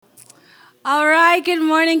All right, good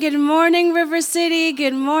morning, River City.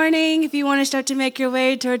 Good morning. If you want to start to make your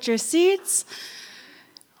way towards your seats,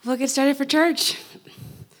 we'll get started for church.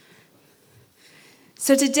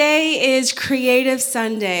 So today is Creative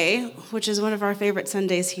Sunday, which is one of our favorite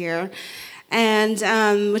Sundays here,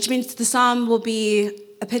 and which means the psalm will be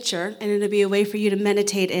a picture, and it'll be a way for you to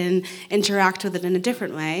meditate and interact with it in a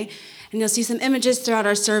different way. And you'll see some images throughout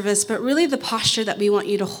our service, but really the posture that we want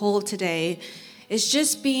you to hold today is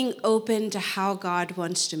just being open to how God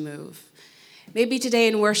wants to move. Maybe today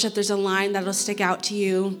in worship there's a line that'll stick out to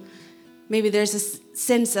you. Maybe there's a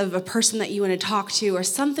sense of a person that you want to talk to or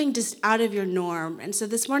something just out of your norm. And so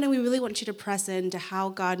this morning we really want you to press into how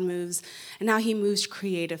God moves and how he moves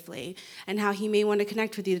creatively and how he may want to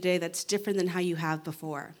connect with you today that's different than how you have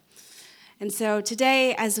before. And so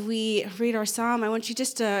today as we read our psalm, I want you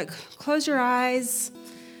just to close your eyes,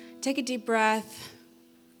 take a deep breath.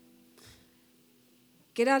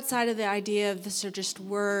 Get outside of the idea of this are just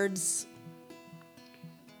words.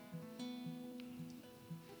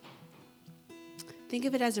 Think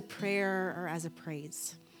of it as a prayer or as a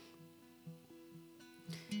praise.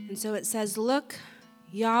 And so it says, "Look,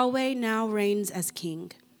 Yahweh now reigns as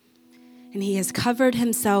king, and he has covered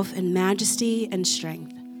himself in majesty and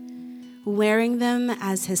strength, wearing them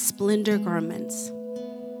as his splendor garments.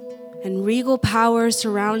 And regal power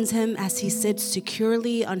surrounds him as he sits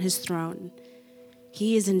securely on his throne.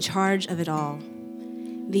 He is in charge of it all,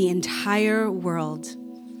 the entire world,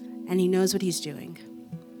 and he knows what he's doing.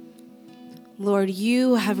 Lord,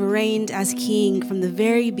 you have reigned as king from the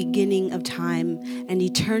very beginning of time, and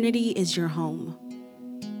eternity is your home.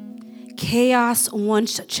 Chaos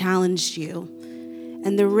once challenged you,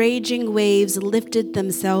 and the raging waves lifted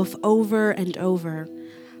themselves over and over,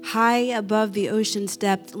 high above the ocean's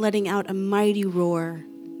depth, letting out a mighty roar.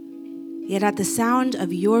 Yet at the sound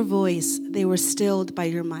of your voice, they were stilled by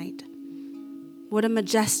your might. What a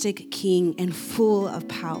majestic king and full of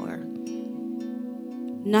power.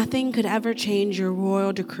 Nothing could ever change your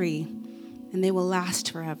royal decree, and they will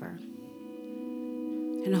last forever.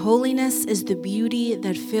 And holiness is the beauty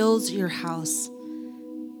that fills your house.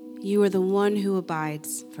 You are the one who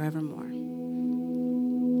abides forevermore."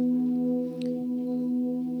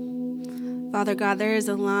 Father God, there is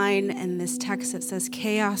a line in this text that says,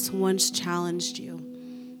 "Chaos once challenged you."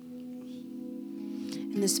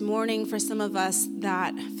 And this morning, for some of us,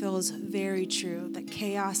 that feels very true, that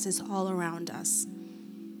chaos is all around us.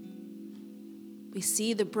 We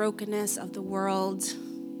see the brokenness of the world.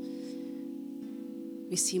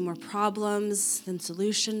 We see more problems than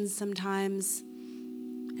solutions sometimes,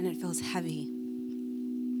 and it feels heavy.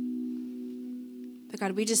 But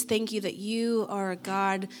God, we just thank you that you are a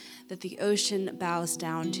God that the ocean bows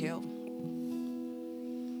down to.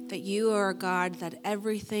 That you are a God that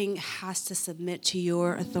everything has to submit to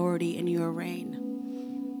your authority and your reign.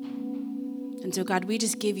 And so God, we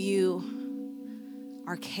just give you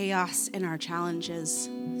our chaos and our challenges.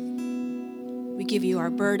 We give you our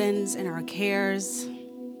burdens and our cares,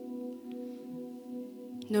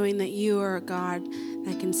 knowing that you are a God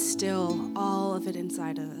that can still all of it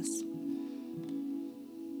inside of us.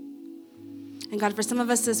 And God, for some of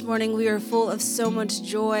us this morning, we are full of so much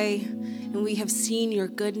joy, and we have seen your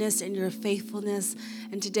goodness and your faithfulness,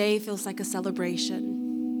 and today feels like a celebration.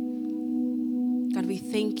 God, we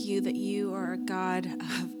thank you that you are a God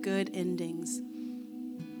of good endings,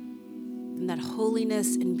 and that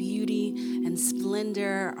holiness and beauty and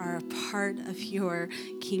splendor are a part of your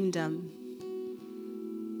kingdom.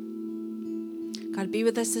 God, be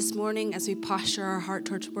with us this morning as we posture our heart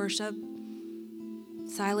towards worship.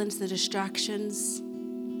 Silence the distractions.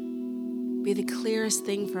 Be the clearest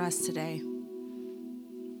thing for us today.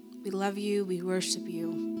 We love you, we worship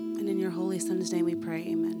you, and in your holy Son's name we pray,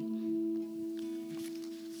 amen.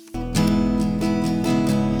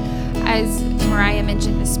 As Mariah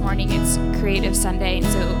mentioned this morning, it's Creative Sunday, and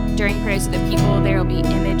so during prayers of the people, there will be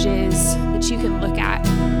images that you can look at.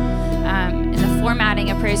 And the formatting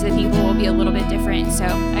of prayers of the people will be a little bit different. So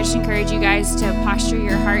I just encourage you guys to posture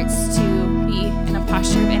your hearts to be in a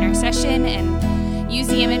posture of intercession and use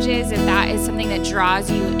the images if that is something that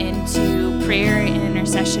draws you into prayer and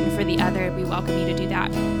intercession for the other. We welcome you to do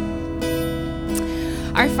that.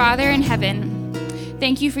 Our Father in heaven,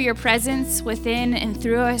 thank you for your presence within and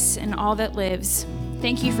through us and all that lives.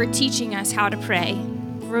 Thank you for teaching us how to pray.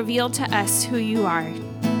 Reveal to us who you are.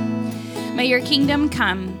 May your kingdom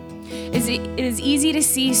come. It is easy to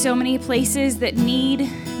see so many places that need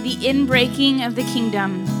the inbreaking of the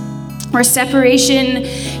kingdom, where separation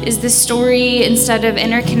is the story instead of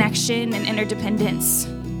interconnection and interdependence,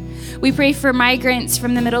 We pray for migrants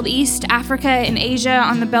from the Middle East, Africa, and Asia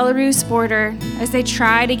on the Belarus border as they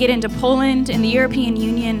try to get into Poland and the European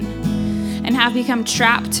Union and have become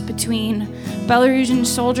trapped between Belarusian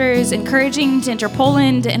soldiers encouraging to enter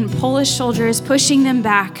Poland and Polish soldiers pushing them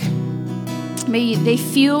back. May they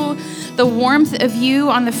feel the warmth of you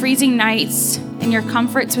on the freezing nights and your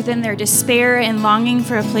comforts within their despair and longing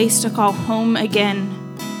for a place to call home again.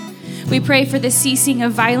 We pray for the ceasing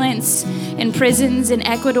of violence in prisons in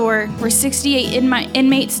Ecuador, where 68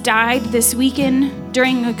 inmates died this weekend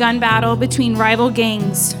during a gun battle between rival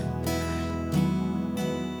gangs.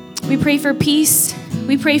 We pray for peace.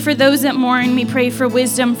 We pray for those that mourn. We pray for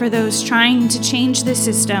wisdom for those trying to change the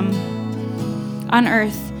system on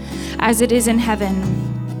earth as it is in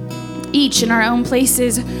heaven. Each in our own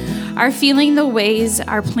places are feeling the ways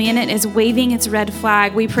our planet is waving its red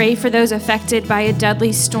flag. We pray for those affected by a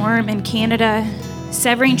deadly storm in Canada,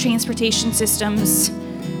 severing transportation systems.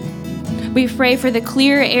 We pray for the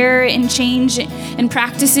clear air and change in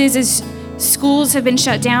practices as schools have been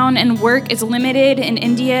shut down and work is limited in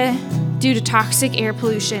India due to toxic air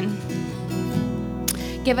pollution.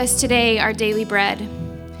 Give us today our daily bread.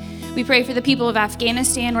 We pray for the people of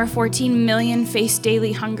Afghanistan, where 14 million face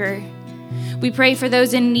daily hunger. We pray for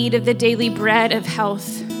those in need of the daily bread of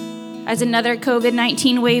health. As another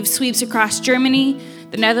COVID-19 wave sweeps across Germany,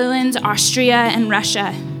 the Netherlands, Austria, and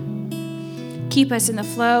Russia. Keep us in the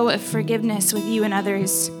flow of forgiveness with you and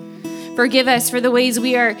others. Forgive us for the ways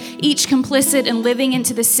we are each complicit in living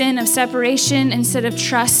into the sin of separation instead of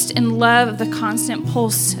trust and love of the constant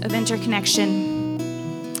pulse of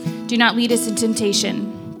interconnection. Do not lead us in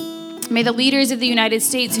temptation. May the leaders of the United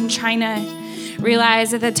States and China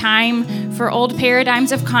realize that the time for old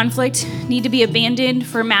paradigms of conflict need to be abandoned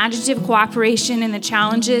for imaginative cooperation in the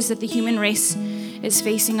challenges that the human race is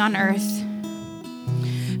facing on earth.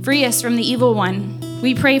 Free us from the evil one.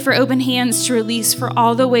 We pray for open hands to release for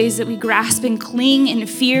all the ways that we grasp and cling in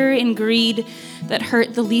fear and greed that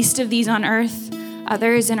hurt the least of these on earth,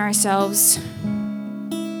 others, and ourselves.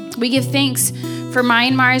 We give thanks for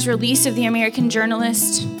Myanmar's release of the American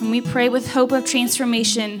journalist, and we pray with hope of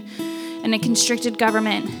transformation in a constricted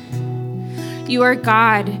government. You are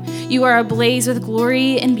God. You are ablaze with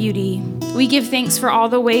glory and beauty. We give thanks for all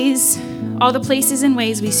the ways, all the places and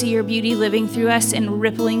ways we see your beauty living through us and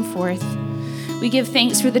rippling forth. We give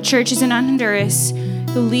thanks for the churches in Honduras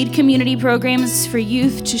who lead community programs for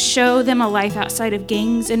youth to show them a life outside of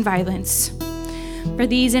gangs and violence. For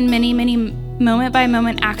these and many, many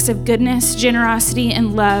moment-by-moment acts of goodness, generosity,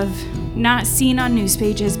 and love, not seen on news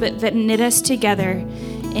pages, but that knit us together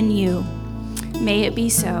in you. May it be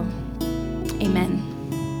so. Amen.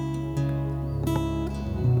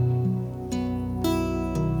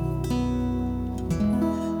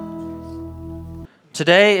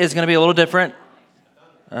 Today is going to be a little different.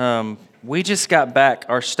 We just got back,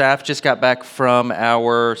 our staff just got back from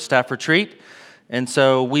our staff retreat. And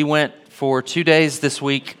so we went for 2 days this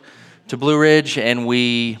week to Blue Ridge, and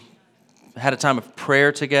we had a time of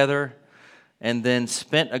prayer together, and then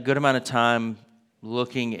spent a good amount of time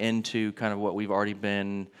looking into kind of what we've already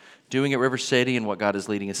been doing at River City and what God is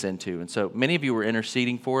leading us into. And so many of you were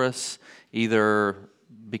interceding for us, either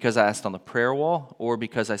because I asked on the prayer wall or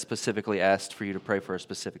because I specifically asked for you to pray for a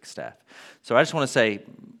specific staff. So I just want to say,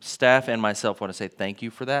 staff and myself want to say thank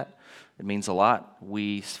you for that. It means a lot.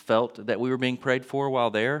 We felt that we were being prayed for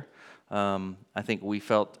while there. I think we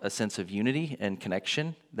felt a sense of unity and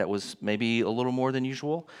connection that was maybe a little more than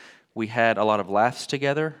usual. We had a lot of laughs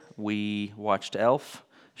together. We watched Elf.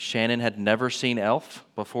 Shannon had never seen Elf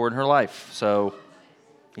before in her life. So,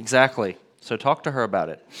 exactly. So talk to her about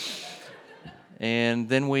it. And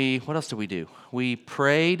then what else did we do? We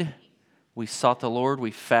prayed. We sought the Lord.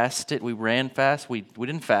 We fasted. We ran fast. We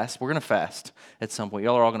didn't fast. We're going to fast at some point.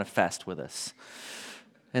 Y'all are all going to fast with us.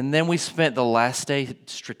 And then we spent the last day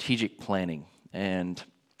strategic planning. And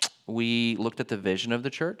we looked at the vision of the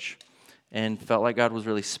church and felt like God was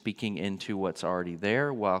really speaking into what's already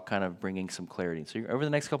there while kind of bringing some clarity. So over the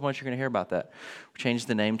next couple months, you're going to hear about that. We changed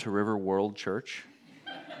the name to River World Church.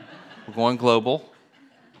 We're going global.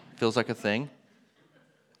 Feels like a thing.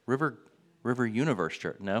 River Universe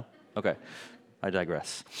Church. No? Okay. I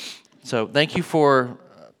digress. So thank you for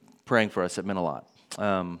praying for us. It meant a lot.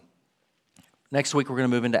 Next week, we're going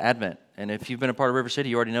to move into Advent. And if you've been a part of River City,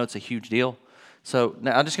 you already know it's a huge deal. So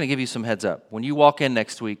now I'm just going to give you some heads up. When you walk in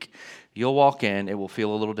next week, you'll walk in, it will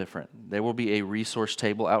feel a little different. There will be a resource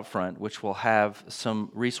table out front, which will have some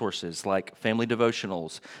resources like family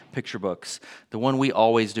devotionals, picture books. The one we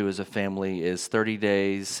always do as a family is 30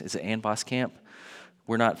 days. Is it Anbos Camp?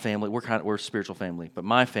 We're not family. We're a spiritual family. But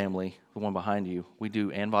my family, the one behind you, we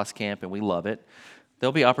do Anbos Camp, and we love it.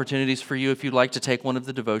 There'll be opportunities for you if you'd like to take one of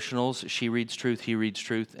the devotionals, She Reads Truth, He Reads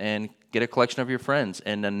Truth, and get a collection of your friends.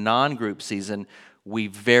 In a non-group season, we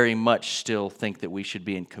very much still think that we should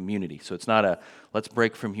be in community. So it's not a let's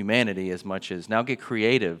break from humanity as much as now get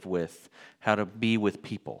creative with how to be with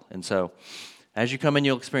people. And so as you come in,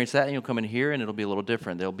 you'll experience that, and you'll come in here, and it'll be a little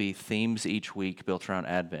different. There'll be themes each week built around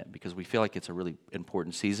Advent because we feel like it's a really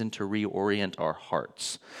important season to reorient our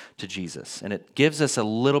hearts to Jesus. And it gives us a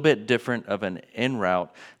little bit different of an en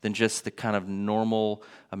route than just the kind of normal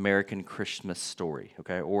American Christmas story,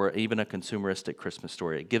 okay, or even a consumeristic Christmas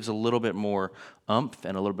story. It gives a little bit more oomph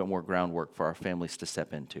and a little bit more groundwork for our families to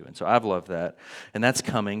step into. And so I've loved that, and that's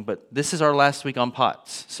coming. But this is our last week on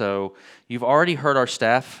P.O.T.S. So you've already heard our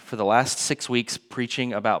staff for the last 6 weeks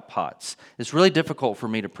preaching about P.O.T.S. It's really difficult for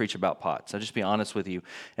me to preach about P.O.T.S. I'll just be honest with you.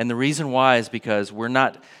 And the reason why is because we're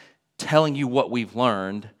not telling you what we've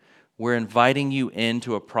learned. We're inviting you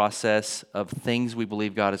into a process of things we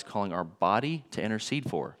believe God is calling our body to intercede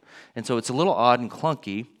for. And so it's a little odd and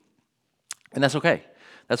clunky, and that's okay.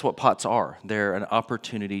 That's what P.O.T.S are. They're an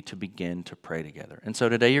opportunity to begin to pray together. And so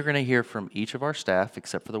today you're going to hear from each of our staff,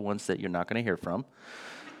 except for the ones that you're not going to hear from.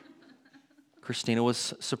 Christina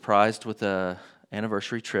was surprised with an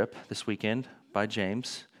anniversary trip this weekend by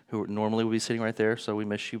James, who normally would be sitting right there, so we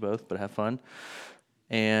miss you both, but have fun.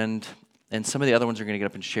 And some of the other ones are going to get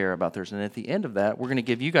up and share about theirs. And at the end of that, we're going to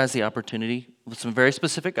give you guys the opportunity with some very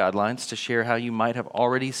specific guidelines to share how you might have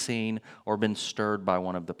already seen or been stirred by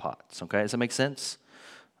one of the P.O.T.S, okay? Does that make sense?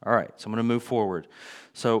 All right, so I'm going to move forward.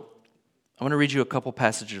 So I'm going to read you a couple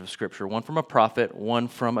passages of Scripture, one from a prophet, one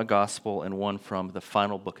from a gospel, and one from the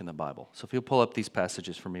final book in the Bible. So if you'll pull up these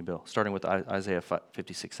passages for me, Bill, starting with Isaiah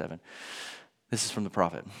 56:7. This is from the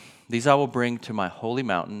prophet. These I will bring to my holy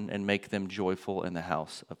mountain and make them joyful in the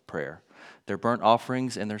house of prayer. Their burnt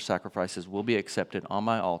offerings and their sacrifices will be accepted on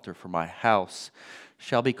my altar, for my house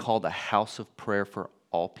shall be called a house of prayer for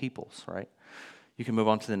all peoples, right? You can move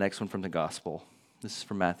on to the next one from the gospel. This is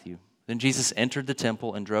from Matthew. Then Jesus entered the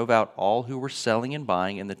temple and drove out all who were selling and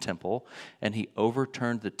buying in the temple, and he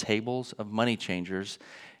overturned the tables of money changers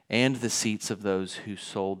and the seats of those who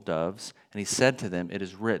sold doves. And he said to them, "It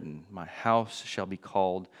is written, my house shall be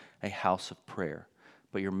called a house of prayer,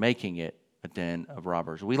 but you're making it a den of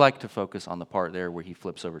robbers." We like to focus on the part there where he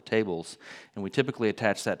flips over tables, and we typically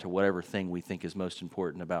attach that to whatever thing we think is most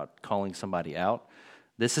important about calling somebody out.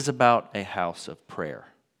 This is about a house of prayer.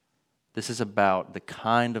 This is about the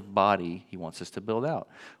kind of body he wants us to build out.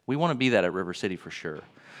 We want to be that at River City for sure.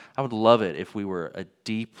 I would love it if we were a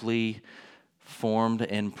deeply formed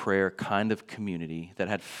in prayer kind of community that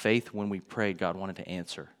had faith when we prayed God wanted to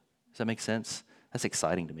answer. Does that make sense? That's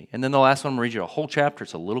exciting to me. And then the last one, I'm going to read you a whole chapter.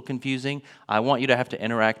 It's a little confusing. I want you to have to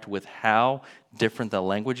interact with how different the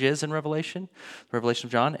language is in Revelation of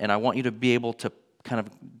John, and I want you to be able to kind of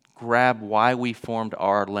grab why we formed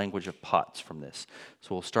our language of P.O.T.S from this.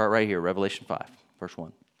 So we'll start right here, Revelation 5, verse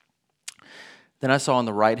 1. Then I saw on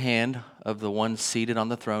the right hand of the one seated on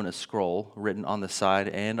the throne a scroll written on the side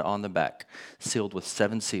and on the back, sealed with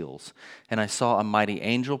 7 seals. And I saw a mighty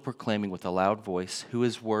angel proclaiming with a loud voice, who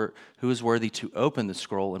is worthy to open the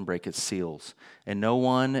scroll and break its seals? And no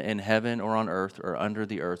one in heaven or on earth or under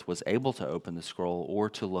the earth was able to open the scroll or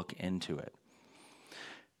to look into it.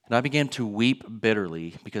 And I began to weep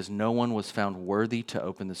bitterly because no one was found worthy to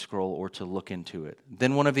open the scroll or to look into it.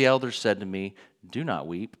 Then one of the elders said to me, "Do not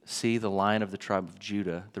weep. See, the Lion of the tribe of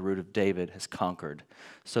Judah, the root of David, has conquered,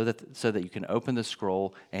 so that you can open the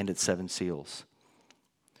scroll and its 7 seals."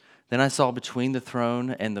 Then I saw between the throne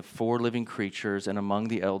and the 4 living creatures and among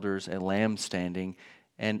the elders a lamb standing,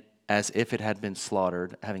 and as if it had been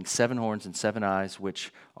slaughtered, having 7 horns and 7 eyes,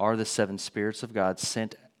 which are the 7 spirits of God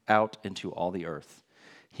sent out into all the earth.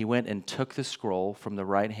 He went and took the scroll from the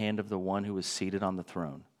right hand of the one who was seated on the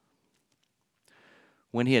throne.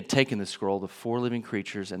 When he had taken the scroll, the 4 living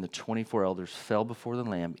creatures and the 24 elders fell before the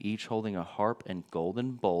Lamb, each holding a harp and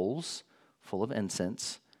golden bowls full of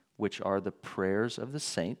incense, which are the prayers of the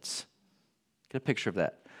saints. Get a picture of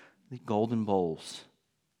that. The golden bowls.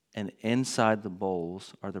 And inside the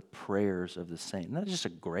bowls are the prayers of the saints. Isn't that just a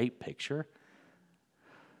great picture?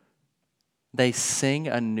 They sing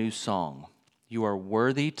a new song. You are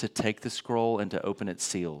worthy to take the scroll and to open its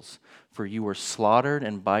seals. For you were slaughtered,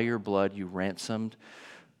 and by your blood you ransomed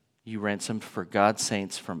for God's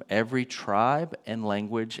saints from every tribe and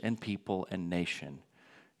language and people and nation.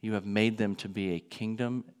 You have made them to be a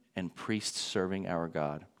kingdom and priests serving our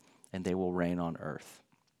God, and they will reign on earth.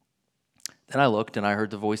 Then I looked, and I heard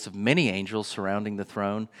the voice of many angels surrounding the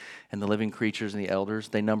throne and the living creatures and the elders.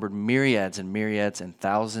 They numbered myriads and myriads and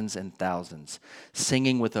thousands,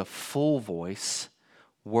 singing with a full voice,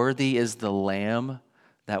 "Worthy is the Lamb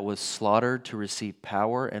that was slaughtered to receive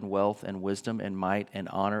power and wealth and wisdom and might and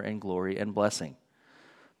honor and glory and blessing.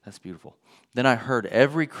 That's beautiful. Then I heard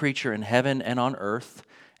every creature in heaven and on earth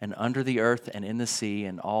and under the earth and in the sea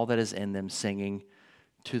and all that is in them singing,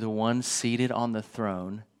 to the one seated on the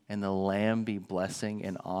throne and the Lamb be blessing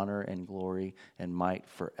and honor and glory and might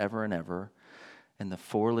forever and ever. And the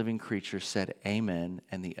four living creatures said, Amen,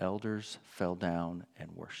 and the elders fell down and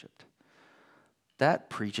worshiped. That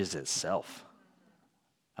preaches itself.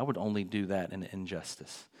 I would only do that in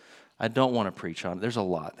injustice. I don't want to preach on it. There's a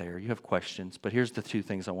lot there. You have questions, but here's the two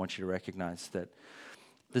things I want you to recognize, that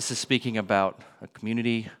this is speaking about a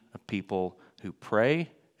community of people who pray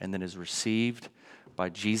and then is received by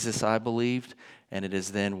Jesus, I believed, and it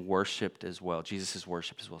is then worshiped as well. Jesus is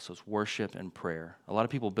worshiped as well. So it's worship and prayer. A lot of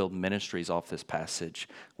people build ministries off this passage.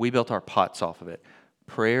 We built our P.O.T.S off of it.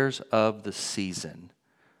 Prayers of the season.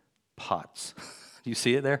 P.O.T.S. Do you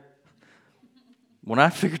see it there? When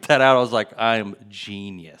I figured that out, I was like, I am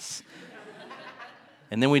genius.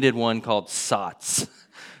 And then we did one called SOTS.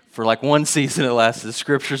 For like one season it lasted, the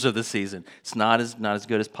scriptures of the season. It's not as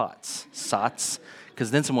good as P.O.T.S. SOTS.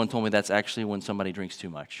 Because then someone told me that's actually when somebody drinks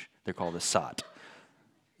too much. They're called a SOT.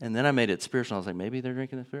 And then I made it spiritual. I was like, maybe they're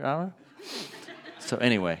drinking the spirit. I don't know. So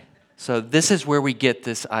anyway, so this is where we get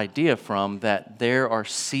this idea from, that there are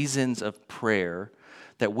seasons of prayer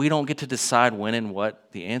that we don't get to decide when and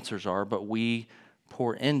what the answers are, but we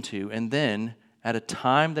pour into. And then at a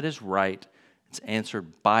time that is right, it's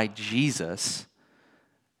answered by Jesus,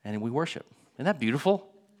 and we worship. Isn't that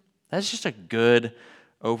beautiful? That's just a good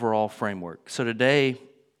overall framework. So today,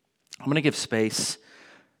 I'm going to give space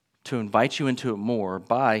to invite you into it more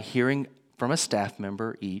by hearing from a staff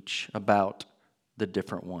member each about the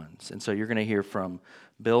different ones. And so you're going to hear from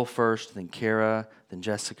Bill first, then Kara, then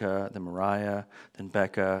Jessica, then Mariah, then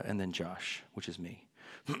Becca, and then Josh, which is me.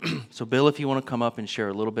 So Bill, if you want to come up and share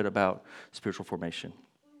a little bit about spiritual formation.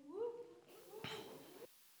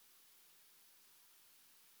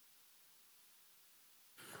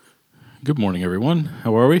 Good morning, everyone.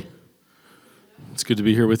 How are we? It's good to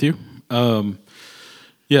be here with you.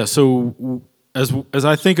 So as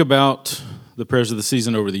I think about the prayers of the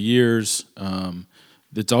season over the years,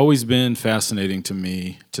 it's always been fascinating to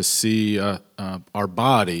me to see our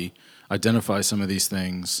body identify some of these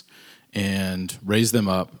things and raise them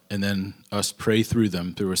up, and then us pray through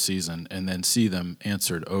them through a season, and then see them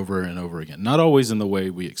answered over and over again. Not always in the way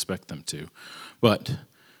we expect them to, but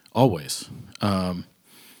always. And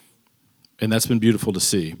that's been beautiful to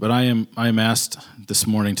see. But I am asked this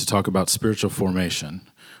morning to talk about spiritual formation,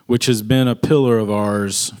 which has been a pillar of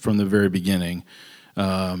ours from the very beginning.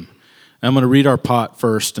 I'm going to read our pot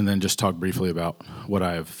first and then just talk briefly about what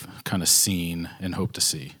I've kind of seen and hope to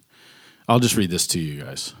see. I'll just read this to you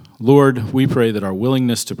guys. Lord, we pray that our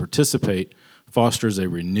willingness to participate fosters a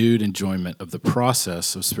renewed enjoyment of the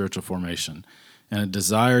process of spiritual formation and a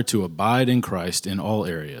desire to abide in Christ in all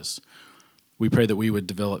areas. We pray that we would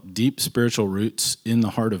develop deep spiritual roots in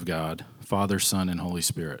the heart of God, Father, Son, and Holy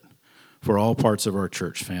Spirit, for all parts of our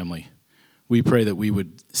church family. We pray that we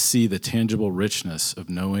would see the tangible richness of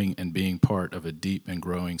knowing and being part of a deep and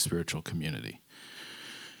growing spiritual community.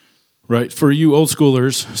 Right, for you old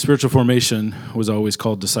schoolers, spiritual formation was always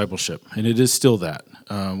called discipleship, and it is still that.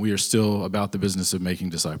 We are still about the business of making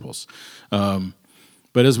disciples.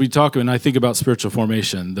 But as we talk, and I think about spiritual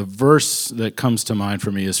formation, the verse that comes to mind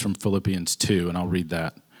for me is from Philippians 2, and I'll read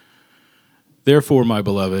that. Therefore, my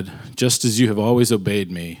beloved, just as you have always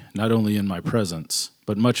obeyed me, not only in my presence,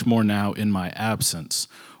 but much more now in my absence,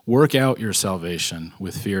 work out your salvation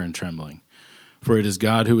with fear and trembling. For it is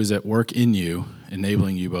God who is at work in you,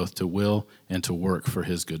 enabling you both to will and to work for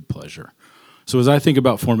his good pleasure. So as I think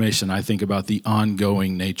about formation, I think about the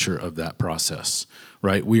ongoing nature of that process,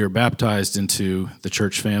 right? We are baptized into the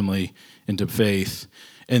church family, into faith,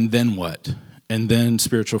 and then what? And then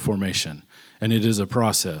spiritual formation. And it is a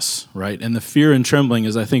process, right? And the fear and trembling,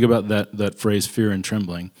 as I think about that phrase, fear and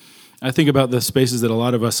trembling, I think about the spaces that a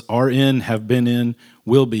lot of us are in, have been in,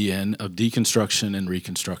 will be in, of deconstruction and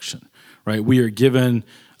reconstruction, right? We are given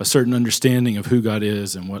a certain understanding of who God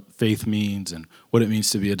is and what faith means and what it means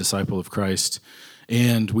to be a disciple of Christ.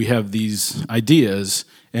 And we have these ideas,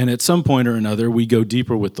 and at some point or another, we go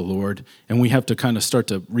deeper with the Lord, and we have to kind of start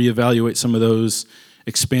to reevaluate some of those,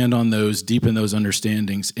 expand on those, deepen those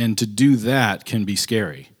understandings, and to do that can be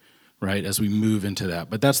scary, right, as we move into that.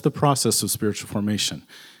 But that's the process of spiritual formation.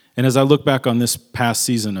 And as I look back on this past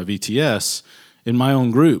season of ETS, in my own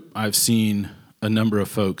group, I've seen a number of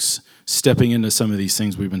folks stepping into some of these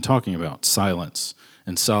things we've been talking about, silence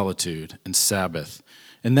and solitude and Sabbath.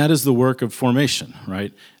 And that is the work of formation,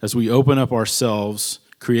 right? As we open up ourselves,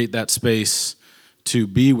 create that space to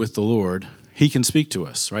be with the Lord, he can speak to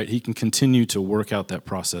us, right? He can continue to work out that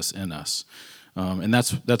process in us. And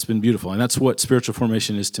that's been beautiful. And that's what spiritual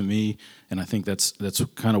formation is to me. And I think that's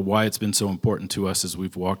kind of why it's been so important to us as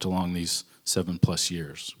we've walked along these 7+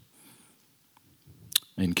 years.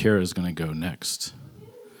 And Kara is going to go next.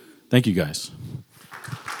 Thank you, guys.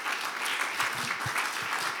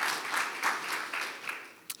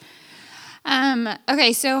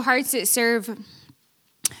 Okay, so Hearts That Serve.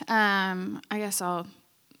 I guess I'll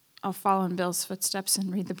follow in Bill's footsteps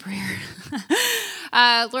and read the prayer.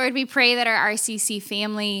 Lord, we pray that our RCC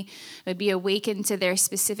family would be awakened to their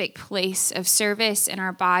specific place of service in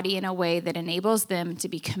our body in a way that enables them to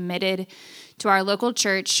be committed to our local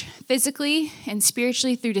church physically and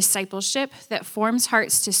spiritually through discipleship that forms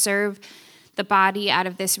hearts to serve the body out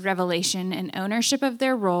of this revelation and ownership of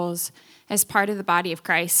their roles as part of the body of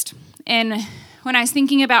Christ. And when I was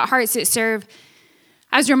thinking about Hearts That Serve,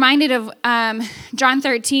 I was reminded of John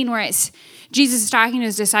 13, where it's Jesus is talking to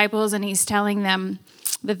his disciples, and he's telling them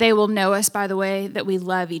that they will know us by the way that we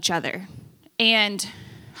love each other. And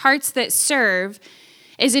Hearts That Serve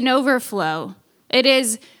is an overflow. It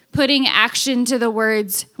is putting action to the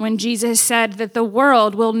words when Jesus said that the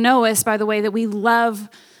world will know us by the way that we love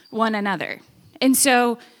one another. And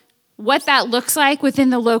so what that looks like within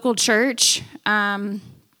the local church can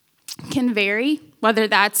vary, whether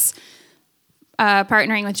that's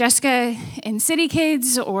partnering with Jessica in City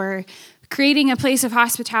Kids or creating a place of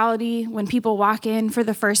hospitality when people walk in for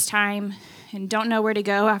the first time and don't know where to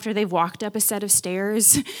go after they've walked up a set of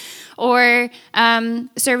stairs, or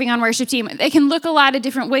serving on worship team. It can look a lot of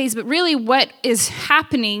different ways, but really what is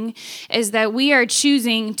happening is that we are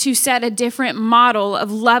choosing to set a different model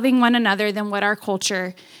of loving one another than what our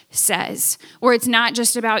culture says, where it's not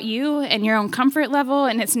just about you and your own comfort level,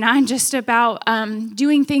 and it's not just about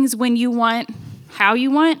doing things when you want, how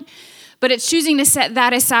you want, but it's choosing to set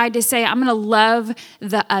that aside to say, I'm going to love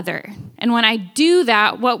the other. And when I do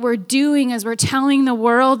that, what we're doing is we're telling the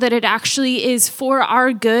world that it actually is for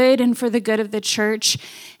our good and for the good of the church,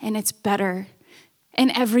 and it's better.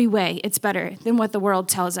 In every way, it's better than what the world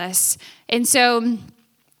tells us. And so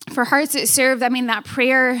for Hearts That Serve, that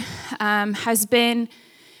prayer has been,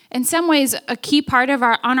 in some ways, a key part of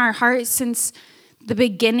on our hearts since the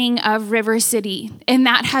beginning of River City. And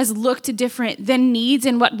that has looked different. The needs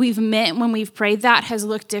and what we've meant when we've prayed that has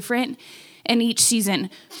looked different in each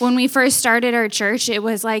season. When we first started our church, it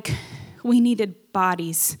was like we needed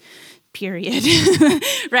bodies, period.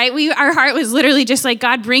 Right? Our heart was literally just like,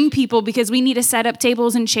 God, bring people because we need to set up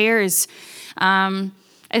tables and chairs. And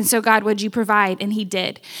so, God, would you provide? And he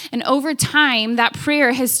did. And over time, that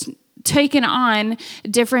prayer has taken on a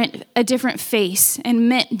different face and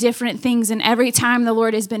meant different things. And every time the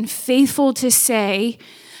Lord has been faithful to say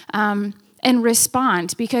and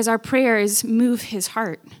respond, because our prayers move his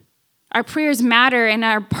heart. Our prayers matter, and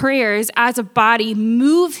our prayers as a body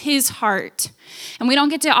move his heart. And we don't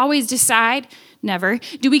get to always decide, never,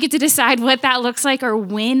 do we get to decide what that looks like or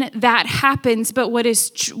when that happens. But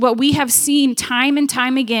what we have seen time and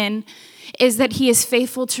time again is that he is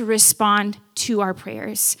faithful to respond to our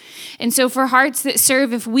prayers. And so for Hearts That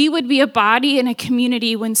Serve, if we would be a body in a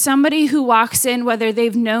community, when somebody who walks in, whether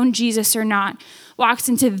they've known Jesus or not, walks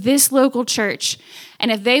into this local church,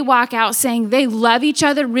 and if they walk out saying they love each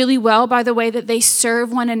other really well by the way that they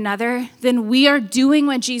serve one another, then we are doing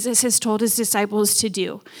what Jesus has told his disciples to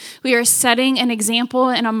do. We are setting an example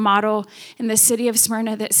and a model in the city of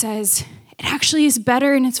Smyrna that says, it actually is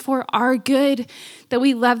better and it's for our good that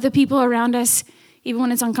we love the people around us even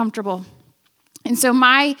when it's uncomfortable. And so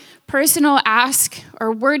my personal ask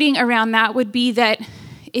or wording around that would be that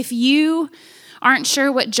if you aren't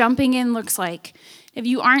sure what jumping in looks like, if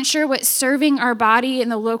you aren't sure what serving our body in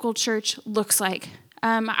the local church looks like,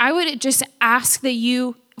 I would just ask that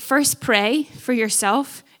you first pray for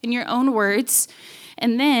yourself in your own words,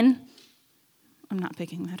 and then I'm not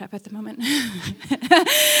picking that up at the moment.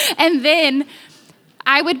 And then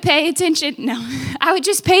I would pay attention. I would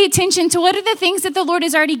just pay attention to what are the things that the Lord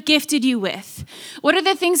has already gifted you with? What are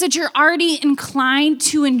the things that you're already inclined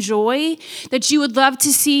to enjoy, that you would love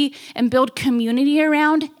to see and build community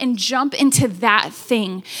around, and jump into that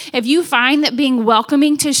thing? If you find that being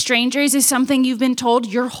welcoming to strangers is something you've been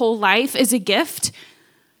told your whole life is a gift,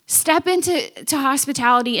 step into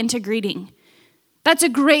hospitality and to greeting. That's a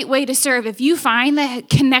great way to serve. If you find that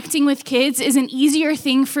connecting with kids is an easier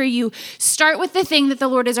thing for you, start with the thing that the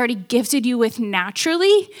Lord has already gifted you with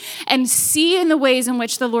naturally, and see in the ways in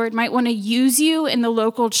which the Lord might want to use you in the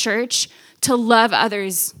local church to love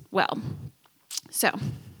others well. So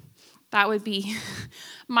that would be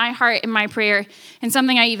my heart and my prayer, and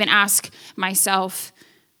something I even ask myself.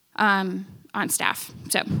 on staff.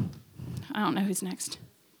 So I don't know who's next.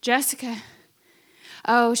 Jessica.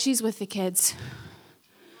 Oh, she's with the kids.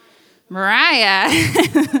 Mariah.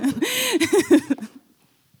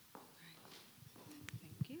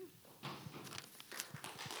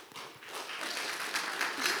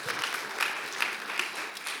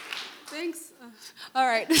 Thanks. All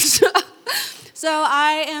right. So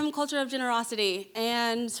I am Culture of Generosity,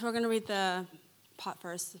 and we're going to read the pot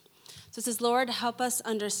first. So it says, Lord, help us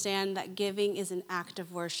understand that giving is an act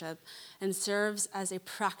of worship and serves as a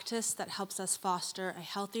practice that helps us foster a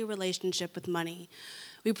healthy relationship with money.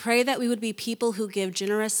 We pray that we would be people who give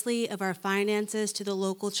generously of our finances to the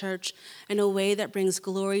local church in a way that brings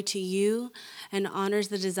glory to you and honors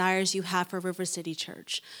the desires you have for River City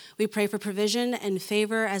Church. We pray for provision and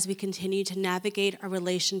favor as we continue to navigate our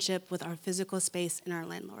relationship with our physical space and our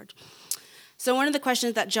landlord. So one of the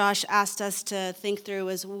questions that Josh asked us to think through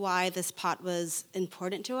was why this pot was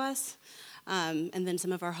important to us, and then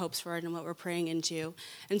some of our hopes for it and what we're praying into.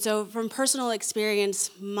 And so from personal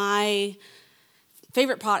experience, my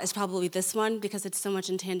favorite pot is probably this one because it's so much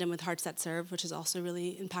in tandem with Hearts That Serve, which is also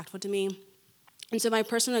really impactful to me. And so my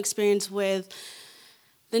personal experience with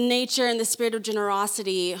the nature and the spirit of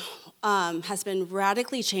generosity has been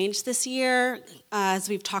radically changed this year, as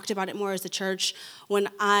we've talked about it more as a church. When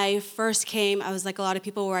I first came, I was like a lot of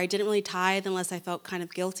people where I didn't really tithe unless I felt kind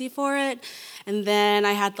of guilty for it. And then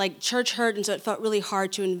I had like church hurt, and so it felt really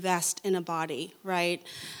hard to invest in a body, right?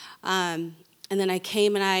 And then I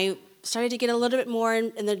came and I started to get a little bit more,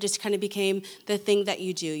 and then it just kind of became the thing that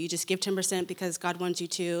you do. You just give 10% because God wants you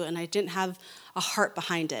to, and I didn't have a heart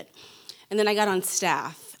behind it. And then I got on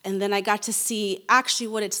staff, and then I got to see actually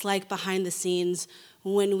what it's like behind the scenes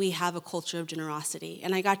when we have a culture of generosity.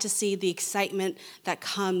 And I got to see the excitement that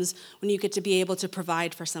comes when you get to be able to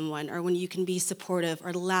provide for someone, or when you can be supportive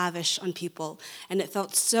or lavish on people. And it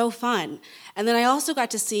felt so fun. And then I also got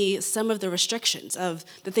to see some of the restrictions of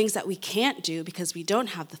the things that we can't do because we don't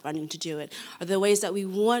have the funding to do it, or the ways that we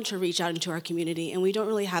want to reach out into our community, and we don't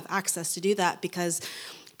really have access to do that because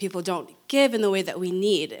people don't give in the way that we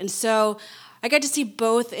need. And so I got to see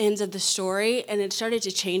both ends of the story, and it started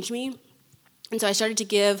to change me. And so I started to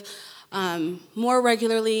give more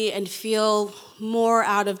regularly and feel more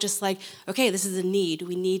out of just like, okay, this is a need.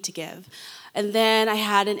 We need to give. And then I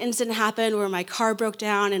had an incident happen where my car broke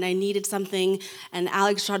down and I needed something, and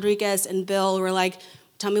Alex Rodriguez and Bill were like,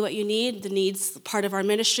 tell me what you need. The need's part of our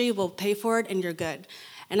ministry. We'll pay for it, and you're good.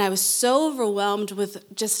 And I was so overwhelmed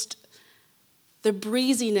with just the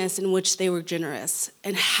breeziness in which they were generous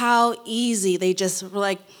and how easy they just were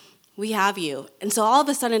like, we have you. And so all of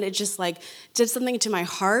a sudden it just like did something to my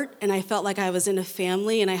heart, and I felt like I was in a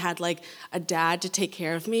family and I had like a dad to take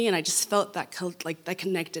care of me, and I just felt that like that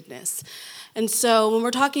connectedness. And so when we're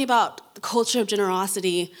talking about the culture of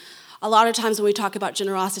generosity, a lot of times when we talk about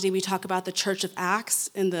generosity, we talk about the Church of Acts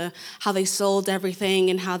and how they sold everything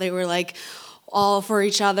and how they were like all for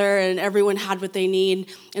each other and everyone had what they need.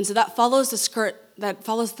 And so that follows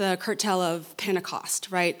the curtail of Pentecost,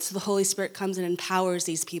 right? So the Holy Spirit comes and empowers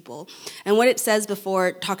these people. And what it says before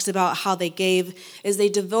it talks about how they gave is they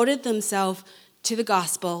devoted themselves to the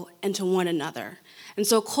gospel and to one another. And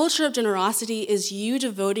so a culture of generosity is you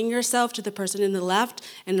devoting yourself to the person in the left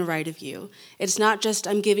and the right of you. It's not just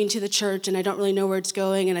I'm giving to the church and I don't really know where it's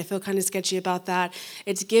going and I feel kind of sketchy about that.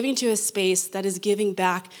 It's giving to a space that is giving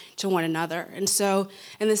back to one another. And so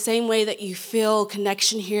in the same way that you feel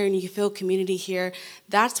connection here and you feel community here,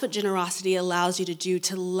 that's what generosity allows you to do,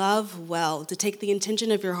 to love well, to take the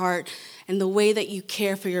intention of your heart and the way that you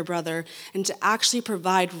care for your brother, and to actually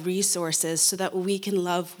provide resources so that we can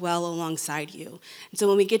love well alongside you. And so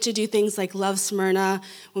when we get to do things like Love Smyrna,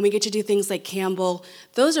 when we get to do things like Campbell,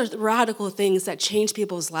 those are radical things that change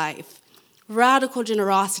people's life. Radical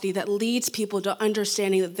generosity that leads people to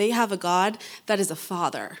understanding that they have a God that is a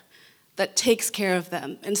father, that takes care of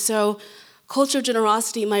them. And so culture of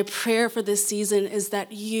generosity, my prayer for this season is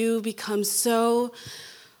that you become so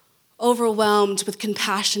overwhelmed with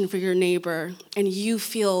compassion for your neighbor, and you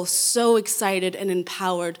feel so excited and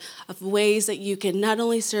empowered of ways that you can not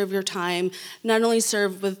only serve your time, not only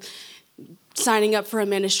serve with signing up for a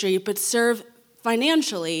ministry, but serve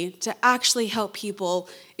financially to actually help people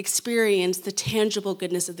experience the tangible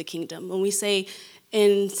goodness of the kingdom. When we say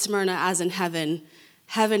in Smyrna as in heaven,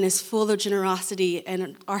 heaven is full of generosity,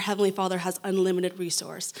 and our Heavenly Father has unlimited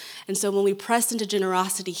resource. And so when we press into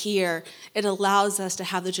generosity here, it allows us to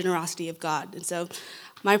have the generosity of God. And so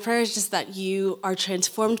my prayer is just that you are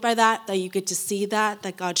transformed by that you get to see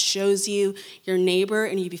that God shows you your neighbor,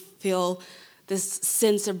 and you feel this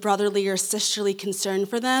sense of brotherly or sisterly concern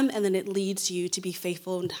for them, and then it leads you to be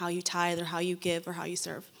faithful in how you tithe or how you give or how you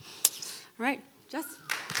serve. All right, Jess.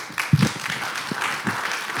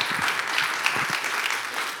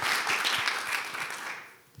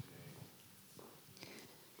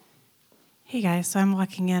 Hey guys, so I'm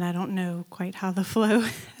walking in. I don't know quite how the flow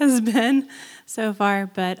has been so far,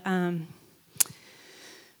 but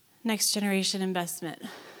next generation investment.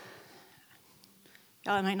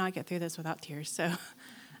 Y'all, I might not get through this without tears. So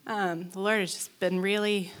the Lord has just been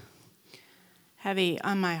really heavy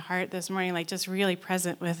on my heart this morning, like just really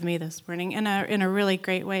present with me this morning in a really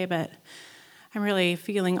great way, but I'm really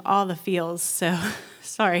feeling all the feels, so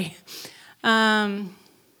sorry. I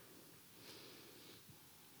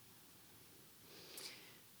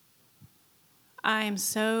am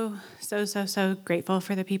so grateful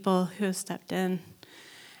for the people who have stepped in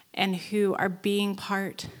and who are being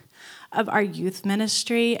part of our youth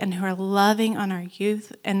ministry and who are loving on our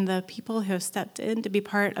youth, and the people who have stepped in to be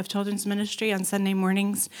part of children's ministry on Sunday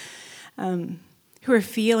mornings, who are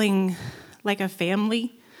feeling like a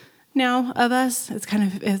family now of us.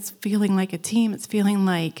 It's feeling like a team. It's feeling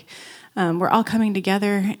like we're all coming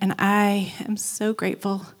together, and I am so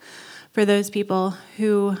grateful for those people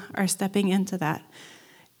who are stepping into that.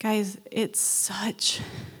 Guys, it's such...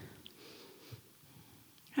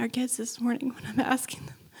 Our kids this morning, when I'm asking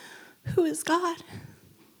them, who is God?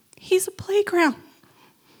 He's a playground.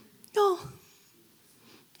 Y'all,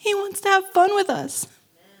 he wants to have fun with us.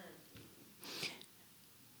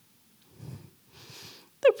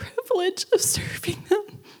 The privilege of serving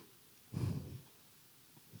them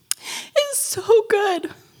is so good.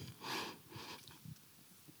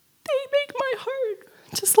 They make my heart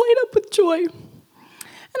just light up with joy,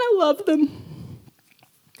 and I love them.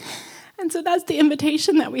 And so that's the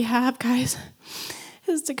invitation that we have, guys,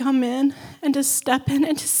 is to come in and to step in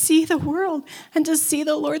and to see the world and to see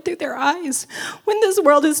the Lord through their eyes. When this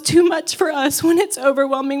world is too much for us, when it's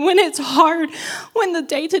overwhelming, when it's hard, when the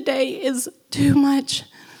day-to-day is too much,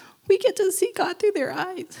 we get to see God through their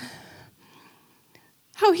eyes.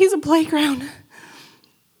 How he's a playground.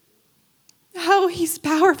 How he's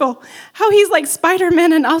powerful. How he's like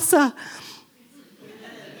Spider-Man and Elsa.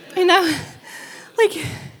 You know, like,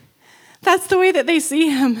 that's the way that they see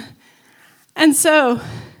him. And so,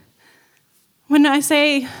 when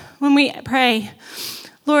we pray,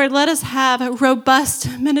 Lord, let us have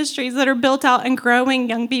robust ministries that are built out and growing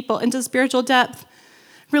young people into spiritual depth,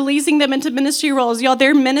 releasing them into ministry roles. Y'all,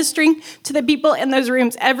 they're ministering to the people in those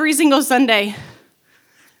rooms every single Sunday.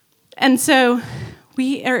 And so,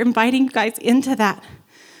 we are inviting you guys into that.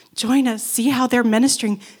 Join us. See how they're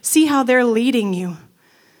ministering. See how they're leading you.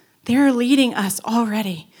 They're leading us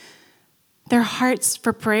already. Their hearts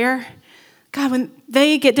for prayer. God, when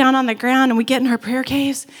they get down on the ground and we get in our prayer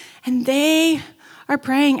caves and they are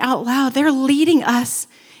praying out loud, they're leading us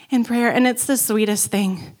in prayer, and it's the sweetest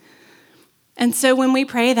thing. And so when we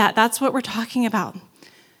pray that, that's what we're talking about.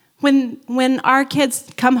 When our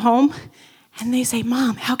kids come home and they say,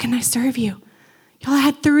 Mom, how can I serve you? Y'all, I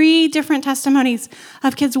had 3 different testimonies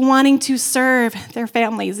of kids wanting to serve their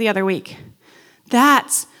families the other week.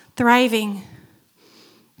 That's thriving.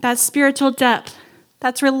 That's spiritual depth.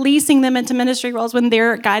 That's releasing them into ministry roles when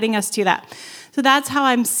they're guiding us to that. So that's how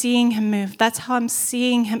I'm seeing him move. That's how I'm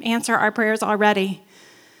seeing him answer our prayers already.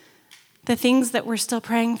 The things that we're still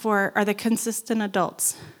praying for are the consistent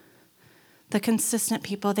adults, the consistent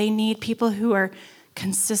people. They need people who are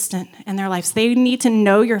consistent in their lives. They need to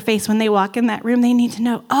know your face when they walk in that room. They need to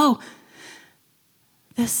know, oh,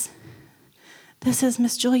 this is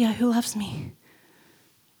Miss Julia who loves me.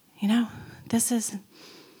 You know, this is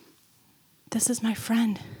my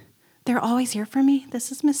friend. They're always here for me.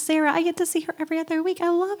 This is Miss Sarah. I get to see her every other week. I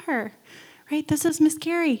love her, right? This is Miss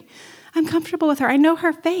Carrie. I'm comfortable with her. I know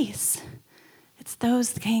her face. It's those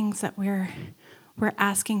things that we're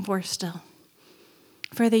asking for still.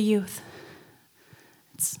 For the youth,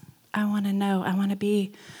 I want to know. I want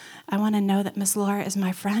to know that Miss Laura is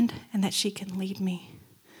my friend and that she can lead me.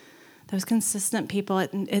 Those consistent people,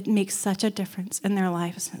 it makes such a difference in their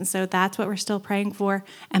lives. And so that's what we're still praying for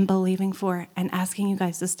and believing for and asking you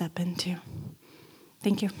guys to step into.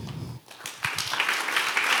 Thank you.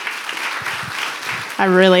 I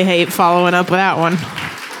really hate following up with that one.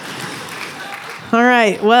 All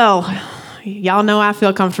right, well, y'all know I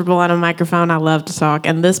feel comfortable on a microphone. I love to talk.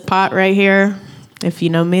 And this pot right here, if you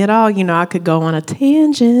know me at all, you know I could go on a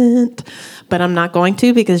tangent. But I'm not going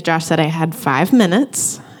to because Josh said I had 5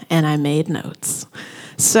 minutes. And I made notes.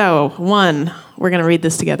 So, 1, we're going to read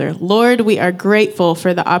this together. Lord, we are grateful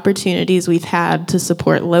for the opportunities we've had to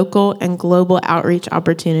support local and global outreach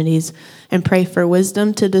opportunities and pray for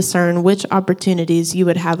wisdom to discern which opportunities you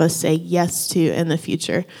would have us say yes to in the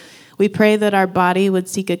future. We pray that our body would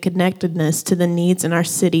seek a connectedness to the needs in our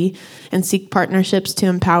city and seek partnerships to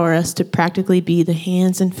empower us to practically be the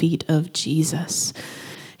hands and feet of Jesus.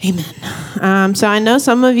 Amen. So I know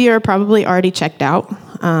some of you are probably already checked out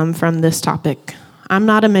from this topic. I'm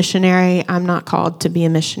not a missionary. I'm not called to be a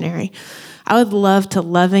missionary. I would love to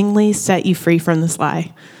lovingly set you free from this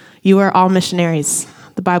lie. You are all missionaries.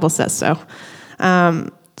 The Bible says so.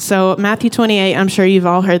 So Matthew 28, I'm sure you've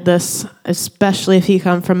all heard this, especially if you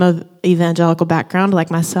come from an evangelical background like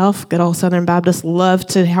myself. Good old Southern Baptists love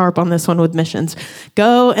to harp on this one with missions.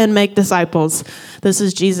 Go and make disciples. This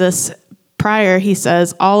is Jesus. Prior, he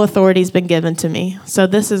says, all authority has been given to me. So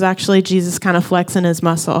this is actually Jesus kind of flexing his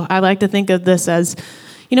muscle. I like to think of this as,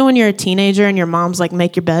 when you're a teenager and your mom's like,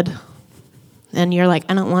 make your bed. And you're like,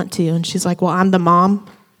 I don't want to. And she's like, well, I'm the mom.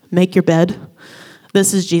 Make your bed.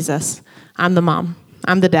 This is Jesus. I'm the mom.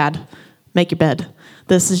 I'm the dad. Make your bed.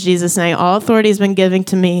 This is Jesus saying, all authority has been given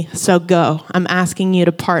to me, so go. I'm asking you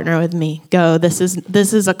to partner with me. Go. This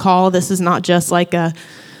is a call. This is not just like a,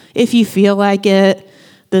 if you feel like it.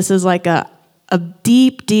 This is like a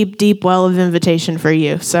deep, deep, deep well of invitation for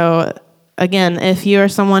you. So again, if you are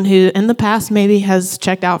someone who in the past maybe has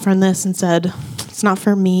checked out from this and said, it's not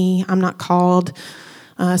for me, I'm not called,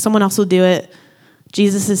 someone else will do it,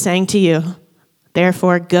 Jesus is saying to you,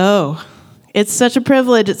 therefore go. It's such a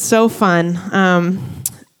privilege. It's so fun.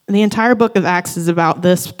 The entire book of Acts is about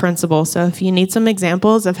this principle. So if you need some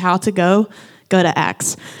examples of how to go to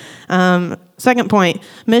Acts. Second point,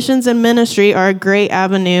 missions and ministry are a great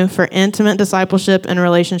avenue for intimate discipleship and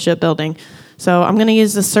relationship building. So I'm going to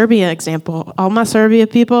use the Serbia example. All my Serbia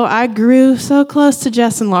people, I grew so close to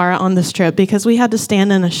Jess and Laura on this trip because we had to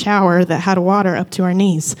stand in a shower that had water up to our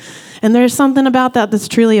knees. And there's something about that that's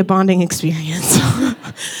truly a bonding experience.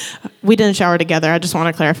 We didn't shower together. I just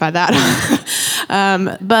want to clarify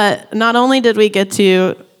that. But not only did we get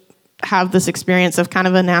to have this experience of kind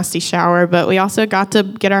of a nasty shower, but we also got to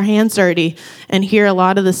get our hands dirty and hear a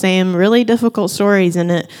lot of the same really difficult stories,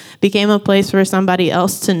 and it became a place for somebody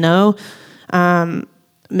else to know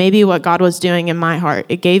maybe what God was doing in my heart.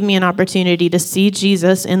 It gave me an opportunity to see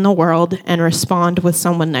Jesus in the world and respond with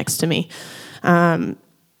someone next to me. And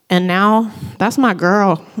now that's my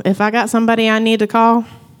girl. If I got somebody I need to call,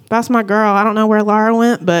 that's my girl. I don't know where Laura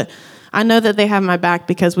went, but I know that they have my back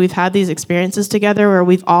because we've had these experiences together where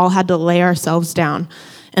we've all had to lay ourselves down,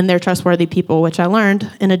 and they're trustworthy people, which I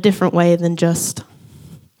learned in a different way than just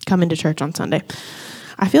coming to church on Sunday.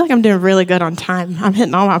 I feel like I'm doing really good on time. I'm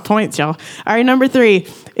hitting all my points, y'all. All right, number 3,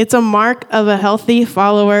 it's a mark of a healthy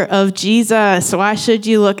follower of Jesus. Why should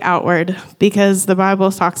you look outward? Because the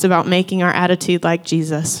Bible talks about making our attitude like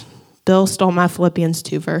Jesus. Bill stole my Philippians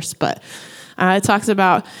 2 verse, but it talks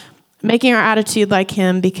about making our attitude like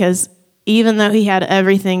him because even though he had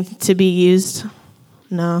everything to be used,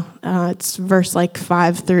 it's verse like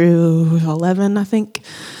 5 through 11, I think.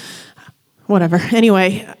 Whatever.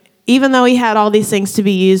 Anyway, even though he had all these things to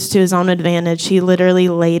be used to his own advantage, he literally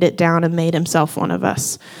laid it down and made himself one of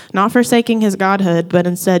us. Not forsaking his godhood, but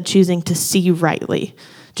instead choosing to see rightly.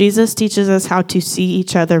 Jesus teaches us how to see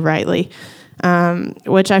each other rightly,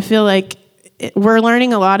 which I feel like we're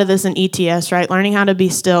learning a lot of this in ETS, right? Learning how to be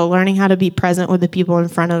still, learning how to be present with the people in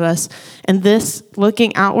front of us. And this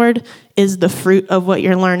looking outward is the fruit of what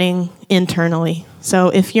you're learning internally. So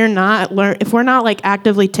if we're not like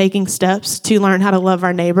actively taking steps to learn how to love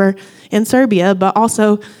our neighbor in Serbia, but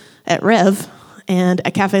also at Rev and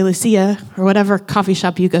at Cafe Lucia or whatever coffee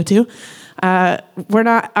shop you go to,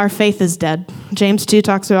 our faith is dead. James 2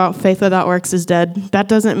 talks about faith without works is dead. That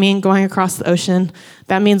doesn't mean going across the ocean.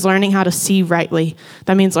 That means learning how to see rightly.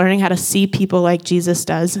 That means learning how to see people like Jesus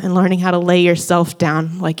does and learning how to lay yourself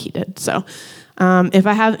down like he did. So if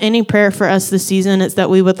I have any prayer for us this season, it's that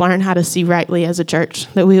we would learn how to see rightly as a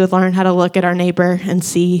church, that we would learn how to look at our neighbor and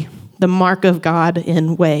see the mark of God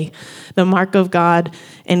in Way, the mark of God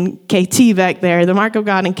in KT back there, the mark of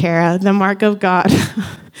God in Kara, the mark of God.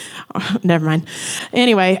 Never mind.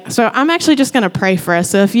 Anyway, so I'm actually just going to pray for us.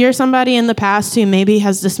 So if you're somebody in the past who maybe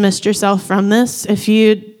has dismissed yourself from this,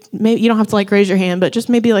 you don't have to like raise your hand, but just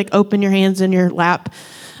maybe like open your hands in your lap.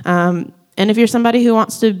 And if you're somebody who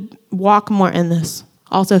wants to walk more in this,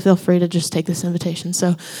 also feel free to just take this invitation.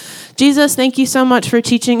 So Jesus, thank you so much for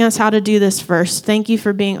teaching us how to do this first. Thank you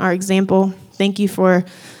for being our example. Thank you for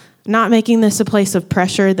not making this a place of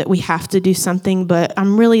pressure that we have to do something, but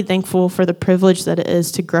I'm really thankful for the privilege that it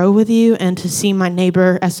is to grow with you and to see my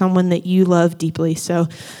neighbor as someone that you love deeply. So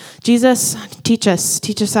Jesus, teach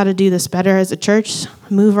us how to do this better as a church.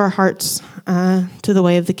 Move our hearts to the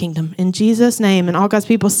way of the kingdom. In Jesus' name, and all God's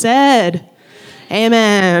people said,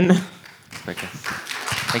 amen.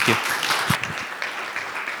 Thank you.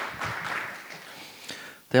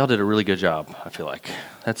 They all did a really good job, I feel like.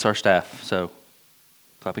 That's our staff, so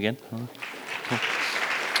clap again. Cool.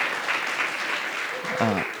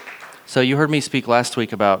 So you heard me speak last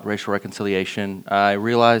week about racial reconciliation. I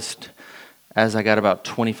realized as I got about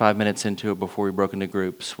 25 minutes into it before we broke into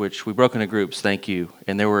groups, which we broke into groups, thank you.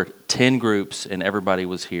 And there were 10 groups and everybody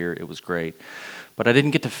was here. It was great. But I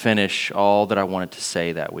didn't get to finish all that I wanted to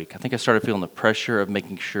say that week. I think I started feeling the pressure of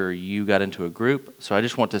making sure you got into a group. So I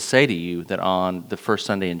just want to say to you that on the first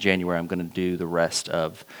Sunday in January, I'm going to do the rest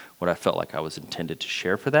of what I felt like I was intended to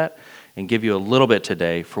share for that and give you a little bit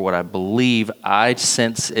today for what I believe I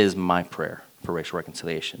sense is my prayer for racial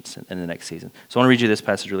reconciliations in the next season. So I want to read you this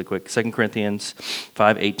passage really quick, 2 Corinthians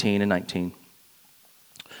 5:18 and 19.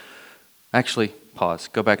 Actually, pause.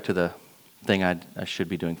 Go back to the thing I should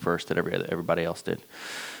be doing first that everybody else did.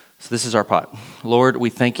 So this is our pot. Lord, we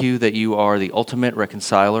thank you that you are the ultimate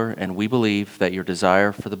reconciler, and we believe that your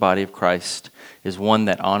desire for the body of Christ is one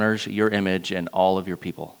that honors your image and all of your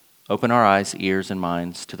people. Open our eyes, ears, and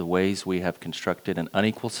minds to the ways we have constructed an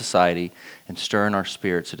unequal society and stir in our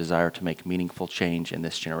spirits a desire to make meaningful change in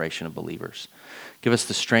this generation of believers. Give us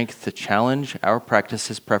the strength to challenge our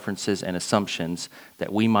practices, preferences, and assumptions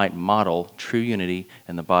that we might model true unity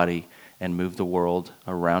in the body and move the world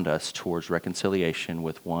around us towards reconciliation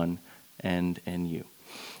with one and in you.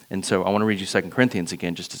 And so I want to read you 2 Corinthians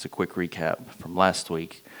again, just as a quick recap from last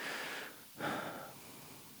week.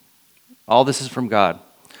 All this is from God,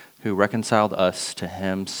 who reconciled us to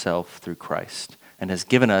himself through Christ and has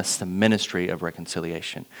given us the ministry of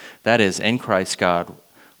reconciliation. That is, in Christ, God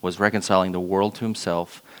was reconciling the world to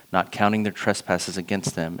himself, not counting their trespasses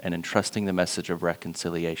against them, and entrusting the message of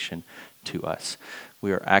reconciliation to us.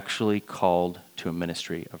 We are actually called to a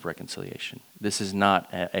ministry of reconciliation. This is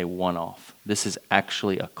not a one-off. This is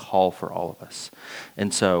actually a call for all of us.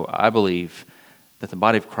 And so I believe that the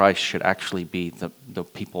body of Christ should actually be the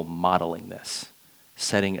people modeling this,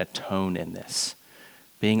 setting a tone in this,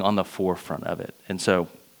 being on the forefront of it. And so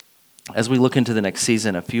as we look into the next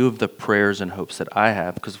season, a few of the prayers and hopes that I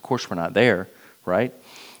have, because of course we're not there, right?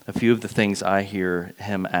 A few of the things I hear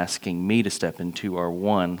him asking me to step into are,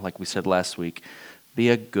 one, like we said last week, be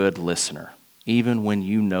a good listener, even when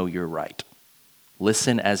you know you're right.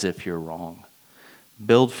 Listen as if you're wrong.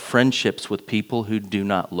 Build friendships with people who do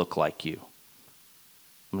not look like you.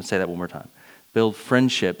 I'm going to say that one more time. Build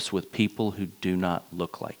friendships with people who do not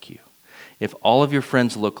look like you. If all of your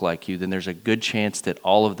friends look like you, then there's a good chance that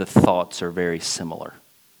all of the thoughts are very similar.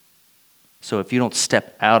 So if you don't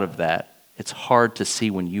step out of that, it's hard to see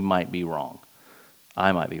when you might be wrong.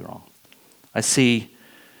 I might be wrong. I see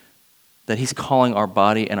that he's calling our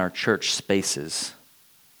body and our church spaces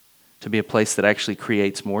to be a place that actually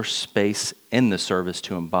creates more space in the service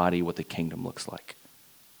to embody what the kingdom looks like.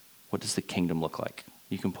 What does the kingdom look like?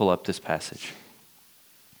 You can pull up this passage.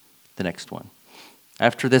 The next one.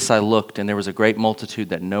 After this I looked, and there was a great multitude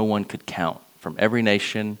that no one could count, from every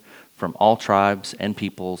nation, from all tribes and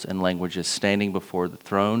peoples and languages, standing before the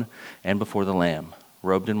throne and before the Lamb,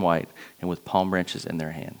 robed in white and with palm branches in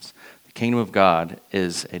their hands. The kingdom of God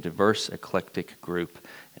is a diverse, eclectic group,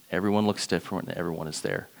 and everyone looks different and everyone is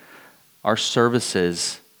there. Our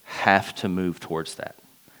services have to move towards that.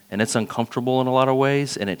 And it's uncomfortable in a lot of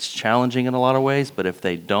ways, and it's challenging in a lot of ways, but if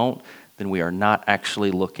they don't, then we are not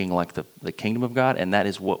actually looking like the kingdom of God, and that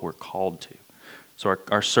is what we're called to. So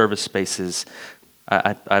our service spaces,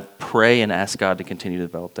 I pray and ask God to continue to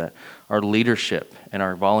develop that. Our leadership and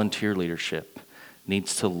our volunteer leadership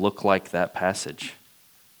needs to look like that passage.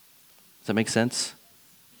 Does that make sense?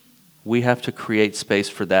 We have to create space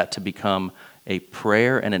for that to become a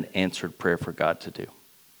prayer and an answered prayer for God to do.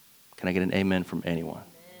 Can I get an amen from anyone?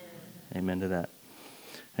 Amen to that.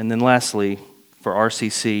 And then lastly, for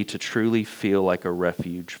RCC to truly feel like a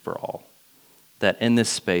refuge for all. That in this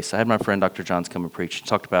space, I had my friend Dr. Johns come and preach. He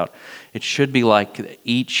talked about it should be like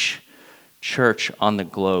each church on the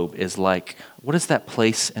globe is like, what is that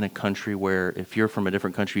place in a country where if you're from a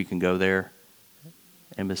different country, you can go there?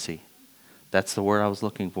 Embassy. That's the word I was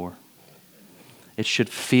looking for. It should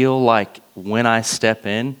feel like when I step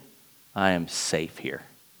in, I am safe here.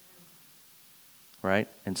 Right?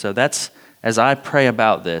 And so that's, as I pray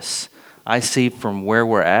about this, I see from where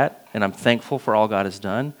we're at, and I'm thankful for all God has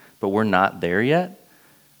done, but we're not there yet.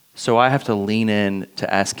 So I have to lean in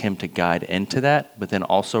to ask him to guide into that, but then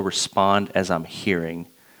also respond as I'm hearing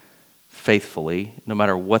faithfully, no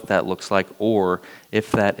matter what that looks like, or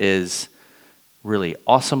if that is really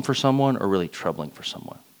awesome for someone or really troubling for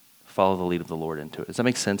someone. Follow the lead of the Lord into it. Does that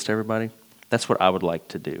make sense to everybody? That's what I would like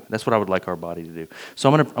to do. That's what I would like our body to do.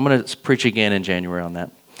 So I'm gonna preach again in January on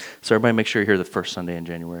that. So everybody make sure you're here the first Sunday in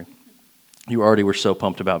January. You already were so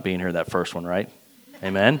pumped about being here that first one, right?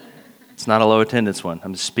 Amen? It's not a low attendance one.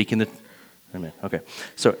 I'm just speaking the... Amen. Okay.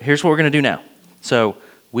 So here's what we're going to do now. So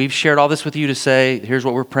we've shared all this with you to say, here's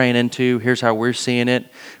what we're praying into. Here's how we're seeing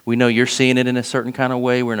it. We know you're seeing it in a certain kind of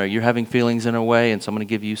way. We know you're having feelings in a way. And so I'm going to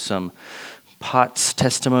give you some P.O.T.S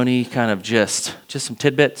testimony, kind of just some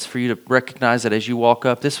tidbits for you to recognize that as you walk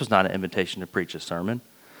up, this was not an invitation to preach a sermon.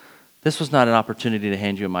 This was not an opportunity to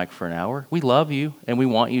hand you a mic for an hour. We love you and we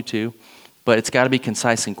want you to, but it's got to be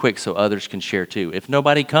concise and quick so others can share too. If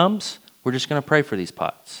nobody comes, we're just going to pray for these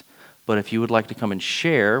pots. But if you would like to come and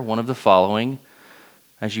share one of the following,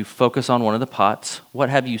 as you focus on one of the pots, what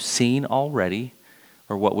have you seen already,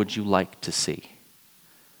 or what would you like to see?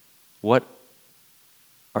 What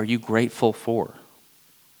are you grateful for?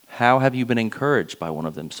 How have you been encouraged by one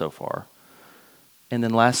of them so far? And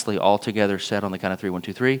then lastly, all together said on the count of 3, 1,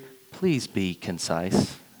 2, 3, please be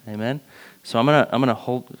concise. Amen. So I'm gonna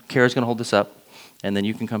hold, Kara's gonna hold this up, and then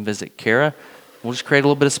you can come visit Kara. We'll just create a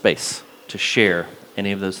little bit of space to share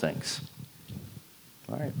any of those things.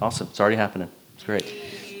 All right, awesome. It's already happening. It's great.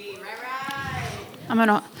 I'm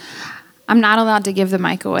not allowed to give the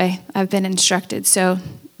mic away. I've been instructed, so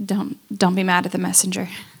don't be mad at the messenger.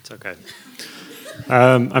 It's okay.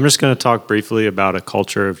 I'm just going to talk briefly about a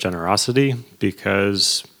culture of generosity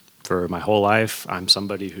because for my whole life, I'm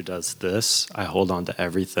somebody who does this. I hold on to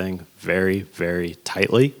everything very, very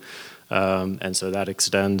tightly. And so that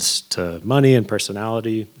extends to money and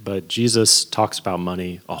personality. But Jesus talks about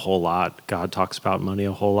money a whole lot. God talks about money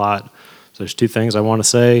a whole lot. So there's 2 things I want to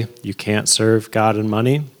say. You can't serve God and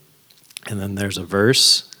money. And then there's a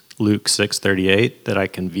verse, Luke 6:38, that I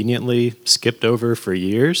conveniently skipped over for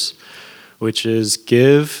years, which is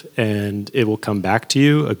give and it will come back to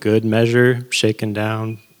you, a good measure, shaken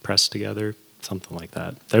down, pressed together, something like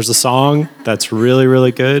that. There's a song that's really,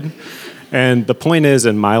 really good. And the point is,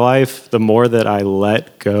 in my life, the more that I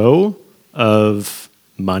let go of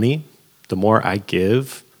money, the more I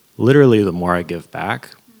give, literally the more I give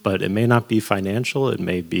back. But it may not be financial, it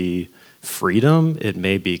may be freedom, it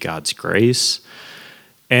may be God's grace.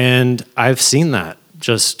 And I've seen that,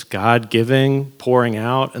 just God giving, pouring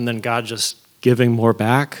out, and then God just giving more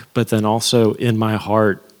back, but then also in my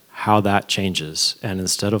heart, how that changes. And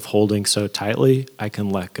instead of holding so tightly, I can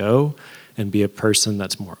let go and be a person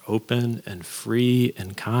that's more open and free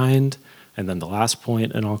and kind. And then the last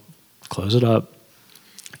point, and I'll close it up,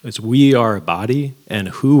 is we are a body, and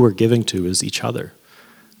who we're giving to is each other.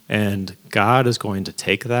 And God is going to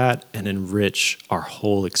take that and enrich our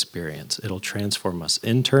whole experience. It'll transform us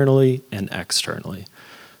internally and externally.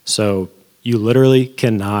 So you literally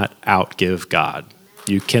cannot outgive God.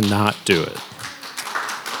 You cannot do it.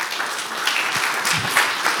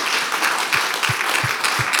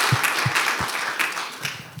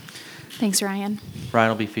 Thanks, Ryan. Ryan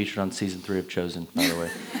will be featured on season 3 of Chosen, by the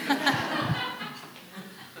way.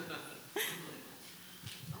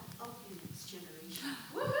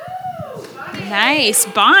 Nice,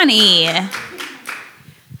 Bonnie.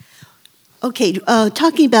 Okay,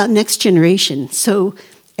 talking about next generation. So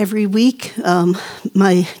every week,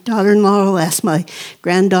 my daughter-in-law will ask my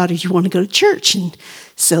granddaughter, "Do you want to go to church?" And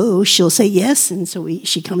so she'll say yes, and so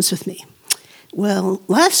she comes with me. Well,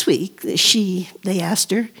 last week they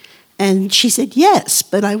asked her, and she said, "Yes,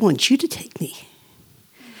 but I want you to take me."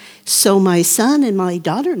 So my son and my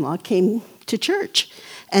daughter-in-law came to church.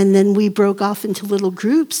 And then we broke off into little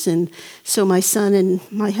groups. And so my son and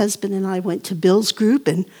my husband and I went to Bill's group.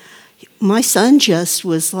 And my son just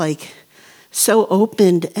was like so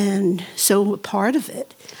open and so a part of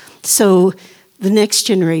it. So the next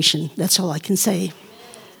generation, that's all I can say.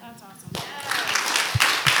 That's awesome.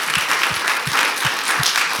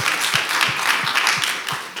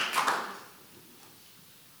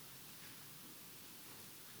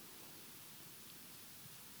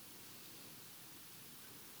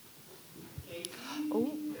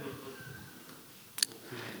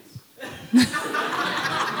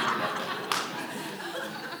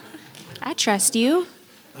 I trust you.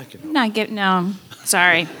 No,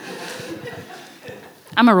 sorry.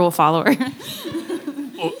 I'm a rule follower.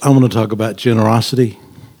 I want to talk about generosity.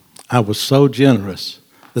 I was so generous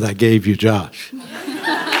that I gave you Josh.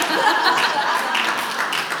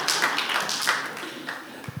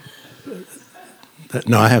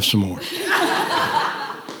 No, I have some more.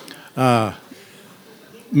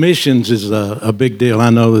 Missions is a big deal. I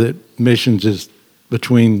know that missions is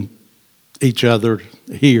between each other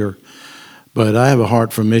here, but I have a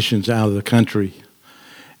heart for missions out of the country.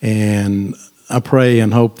 And I pray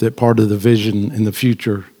and hope that part of the vision in the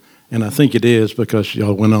future, and I think it is because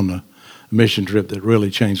y'all went on a mission trip that really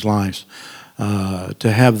changed lives,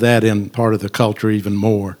 to have that in part of the culture even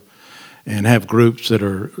more and have groups that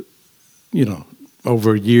are,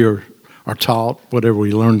 over a year are taught, whatever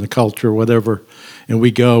we learn, the culture, whatever, and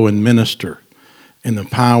we go and minister in the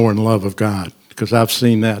power and love of God. Because I've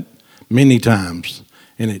seen that many times,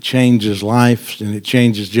 and it changes lives and it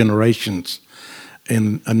changes generations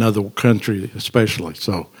in another country especially.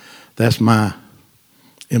 So that's my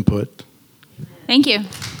input. Thank you.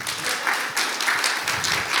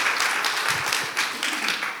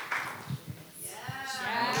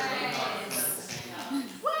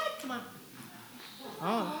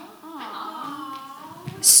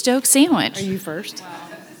 Stoke sandwich. Are you first?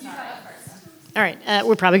 All right,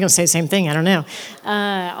 we're probably going to say the same thing. I don't know.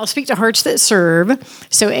 I'll speak to hearts that serve.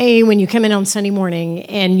 So, when you come in on Sunday morning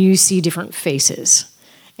and you see different faces,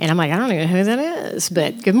 and I'm like, I don't know who that is,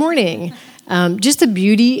 but good morning. Just the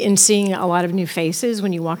beauty in seeing a lot of new faces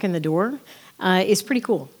when you walk in the door is pretty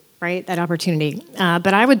cool, right? That opportunity.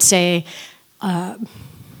 But I would say,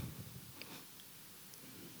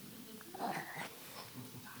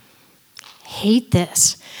 hate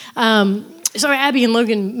this. So Abby and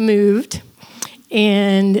Logan moved,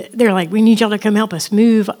 and they're like, we need y'all to come help us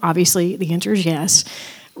move. Obviously, the answer is yes.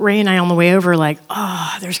 Ray and I on the way over, like,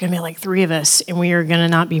 there's going to be like 3 of us, and we are going to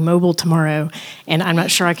not be mobile tomorrow, and I'm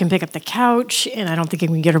not sure I can pick up the couch, and I don't think I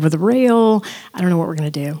can get over the rail. I don't know what we're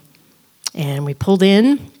going to do. And we pulled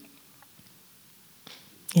in,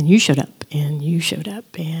 and you showed up, and you showed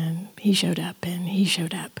up, and he showed up, and he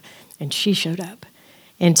showed up, and she showed up.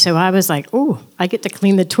 And so I was like, I get to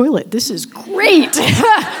clean the toilet. This is great.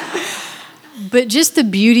 But just the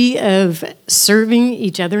beauty of serving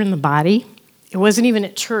each other in the body. It wasn't even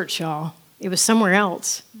at church, y'all. It was somewhere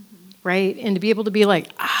else, right? And to be able to be like,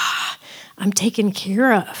 I'm taken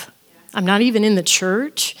care of. I'm not even in the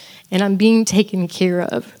church, and I'm being taken care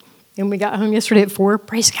of. And we got home yesterday at 4,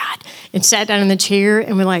 praise God, and sat down in the chair,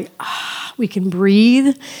 and we're like, we can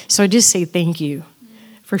breathe. So I just say thank you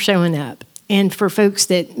for showing up. And for folks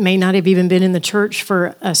that may not have even been in the church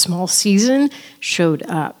for a small season, showed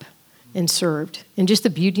up and served. And just the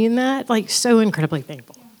beauty in that, like, so incredibly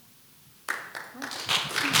thankful.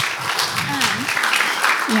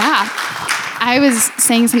 Yeah, I was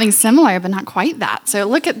saying something similar, but not quite that. So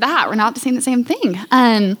look at that. We're not saying the same thing.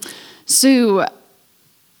 So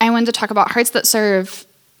I wanted to talk about hearts that serve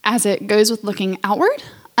as it goes with looking outward.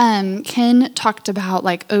 Ken talked about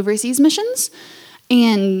like overseas missions.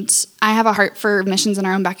 And I have a heart for missions in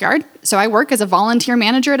our own backyard. So I work as a volunteer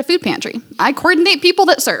manager at a food pantry. I coordinate people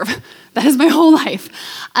that serve. That is my whole life.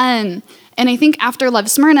 And I think after Love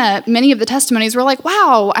Smyrna, many of the testimonies were like,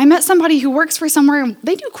 wow, I met somebody who works for somewhere and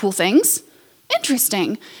they do cool things.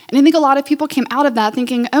 Interesting. And I think a lot of people came out of that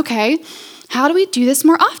thinking, okay, how do we do this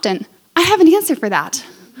more often? I have an answer for that.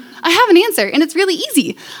 I have an answer, and it's really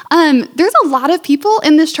easy. There's a lot of people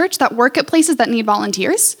in this church that work at places that need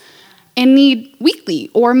volunteers and need weekly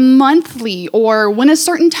or monthly or when a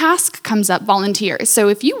certain task comes up, volunteers. So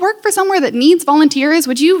if you work for somewhere that needs volunteers,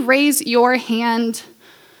 would you raise your hand?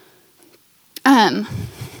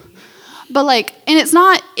 But like, and it's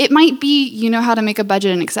not, it might be you know how to make a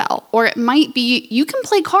budget in Excel, or it might be you can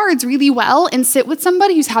play cards really well and sit with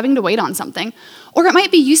somebody who's having to wait on something. Or it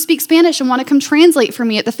might be you speak Spanish and want to come translate for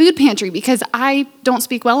me at the food pantry because I don't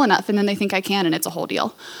speak well enough and then they think I can and it's a whole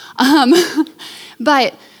deal.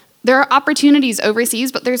 But there are opportunities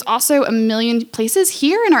overseas, but there's also a million places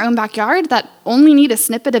here in our own backyard that only need a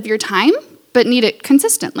snippet of your time, but need it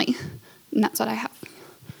consistently. And that's what I have.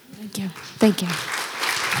 Thank you. Thank you.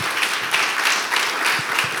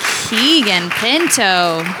 Keegan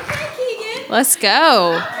Pinto. Let's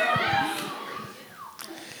go.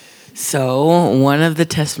 So one of the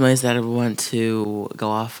testimonies that I want to go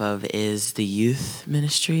off of is the youth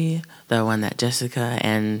ministry, the one that Jessica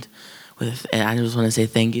and I just want to say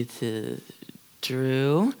thank you to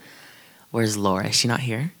Drew. Where's Laura? Is she not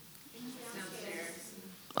here? Downstairs.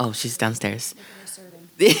 Oh, she's downstairs.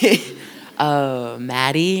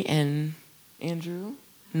 Maddie and Andrew?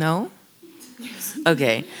 No?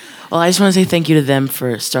 Okay. Well, I just want to say thank you to them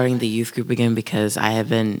for starting the youth group again because I have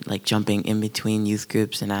been like jumping in between youth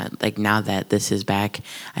groups and I like now that this is back,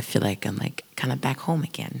 I feel like I'm like kind of back home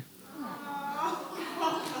again.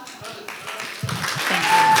 Thank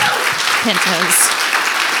you. Pintos.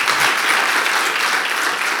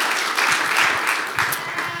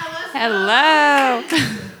 Hello.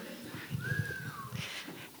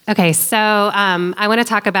 Okay, so I want to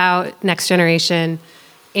talk about next generation.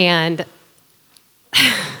 And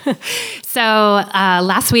so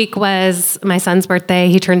last week was my son's birthday.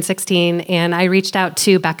 He turned 16, and I reached out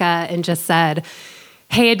to Becca and just said,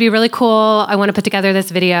 hey, it'd be really cool. I want to put together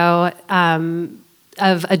this video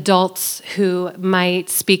of adults who might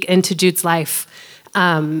speak into Jude's life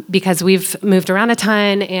because we've moved around a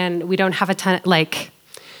ton and we don't have a ton, like,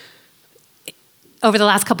 over the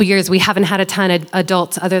last couple years, we haven't had a ton of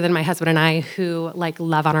adults other than my husband and I who like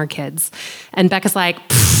love on our kids. And Becca's like,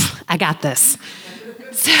 I got this.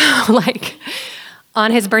 So like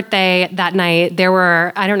on his birthday that night, there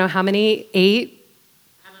were, I don't know how many, eight,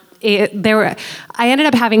 I ended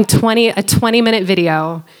up having a 20-minute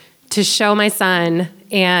video to show my son,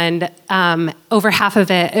 and over half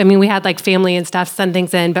of it, I mean, we had like family and stuff send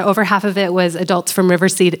things in, but over half of it was adults from River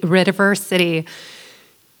City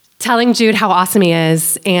telling Jude how awesome he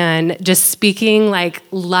is and just speaking like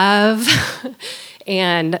love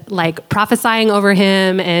and like prophesying over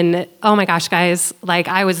him. And oh my gosh, guys, like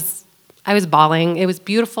I was bawling. It was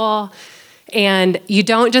beautiful. And you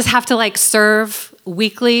don't just have to like serve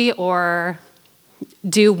weekly or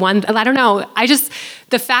do one, I don't know.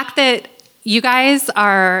 The fact that you guys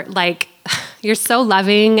are like, you're so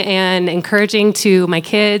loving and encouraging to my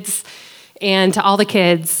kids and to all the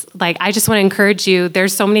kids, like, I just want to encourage you.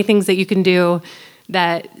 There's so many things that you can do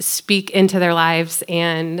that speak into their lives.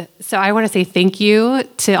 And so I want to say thank you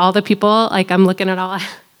to all the people. Like, I'm looking at all,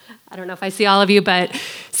 I don't know if I see all of you, but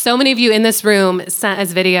so many of you in this room sent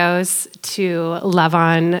us videos to love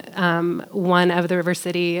on one of the River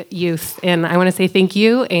City youth. And I want to say thank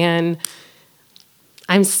you. And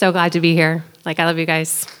I'm so glad to be here. Like, I love you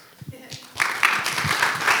guys.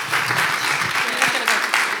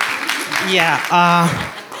 Yeah,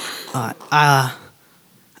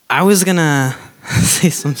 I was gonna say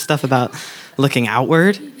some stuff about looking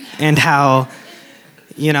outward and how,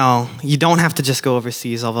 you know, you don't have to just go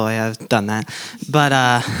overseas, although I have done that,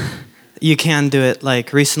 but you can do it.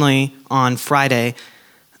 Like recently on Friday,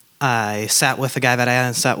 I sat with a guy that I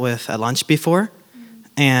hadn't sat with at lunch before,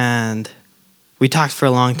 and we talked for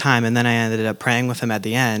a long time, and then I ended up praying with him at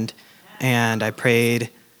the end, and I prayed,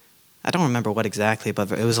 I don't remember what exactly,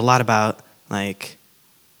 but it was a lot about like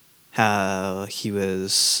how he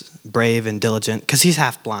was brave and diligent, because he's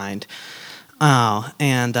half blind.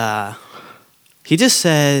 And he just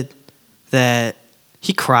said that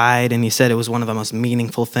he cried, and he said it was one of the most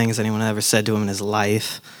meaningful things anyone ever said to him in his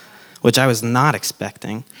life, which I was not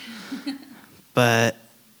expecting. But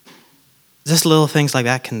just little things like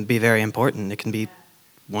that can be very important. It can be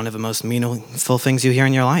one of the most meaningful things you hear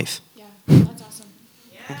in your life. Yeah, that's awesome.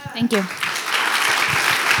 Yeah. Thank you.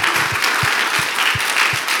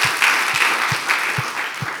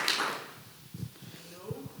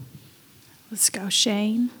 Let's go,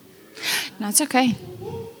 Shane. No, it's okay.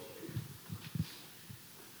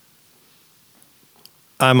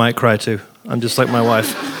 I might cry too. I'm just like my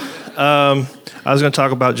wife. I was going to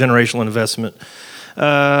talk about generational investment.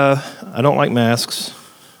 I don't like masks,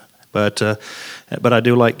 but I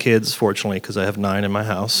do like kids, fortunately, because I have 9 in my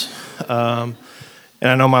house. And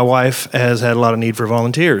I know my wife has had a lot of need for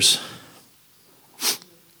volunteers.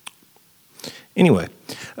 Anyway,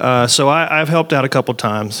 so I've helped out a couple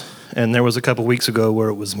times, and there was a couple weeks ago where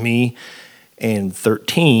it was me and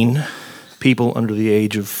 13 people under the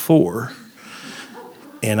age of 4.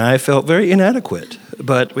 And I felt very inadequate,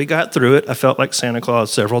 but we got through it. I felt like Santa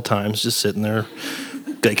Claus several times, just sitting there.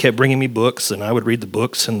 They kept bringing me books, and I would read the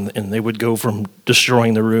books, and they would go from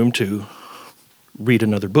destroying the room to read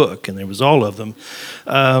another book, and there was all of them.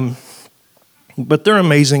 But they're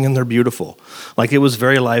amazing, and they're beautiful. Like, it was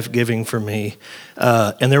very life-giving for me.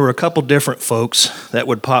 And there were a couple different folks that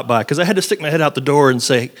would pop by, because I had to stick my head out the door and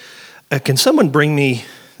say, can someone bring me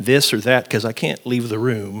this or that, because I can't leave the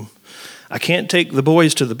room. I can't take the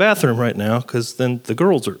boys to the bathroom right now because then the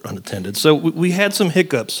girls are unattended. So we had some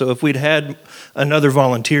hiccups. So if we'd had another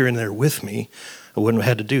volunteer in there with me, I wouldn't have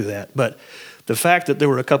had to do that. But the fact that there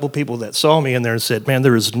were a couple people that saw me in there and said, man,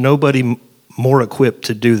 there is nobody more equipped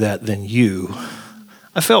to do that than you.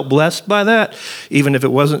 I felt blessed by that, even if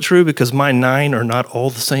it wasn't true, because my 9 are not all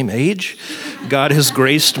the same age. God has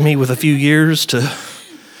graced me with a few years to...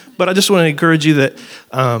 But I just want to encourage you that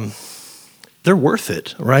they're worth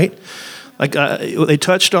it, right? Like they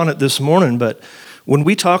touched on it this morning, but when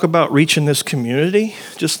we talk about reaching this community,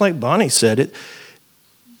 just like Bonnie said it,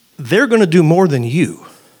 they're going to do more than you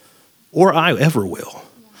or I ever will.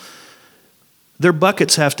 Their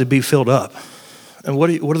buckets have to be filled up. And what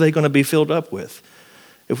are they going to be filled up with?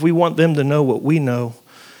 If we want them to know what we know,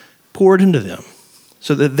 pour it into them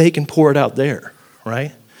so that they can pour it out there,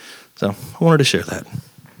 right? So I wanted to share that.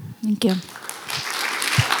 Thank you.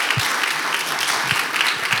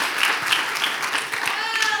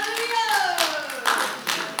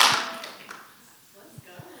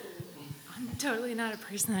 Totally not a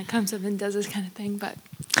person that comes up and does this kind of thing, but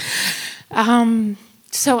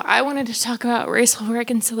so I wanted to talk about racial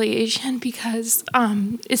reconciliation because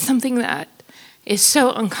it's something that is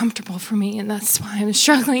so uncomfortable for me, and that's why I'm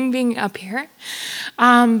struggling being up here.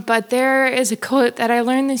 But there is a quote that I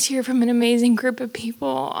learned this year from an amazing group of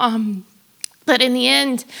people, that in the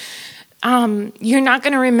end, you're not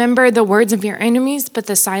going to remember the words of your enemies, but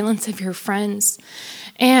the silence of your friends.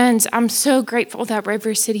 And I'm so grateful that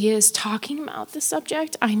River City is talking about the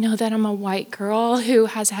subject. I know that I'm a white girl who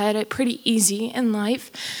has had it pretty easy in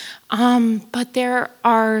life, but there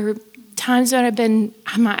are times when I've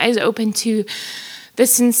had my eyes open to the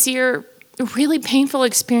sincere, really painful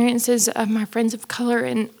experiences of my friends of color,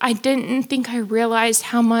 and I didn't think I realized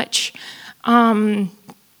how much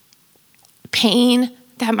pain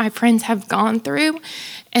that my friends have gone through,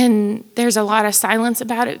 and there's a lot of silence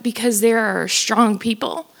about it because there are strong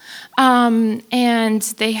people, and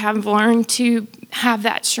they have learned to have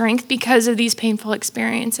that strength because of these painful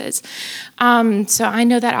experiences. So I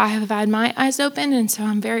know that I have had my eyes open, and so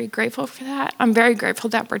I'm very grateful for that. I'm very grateful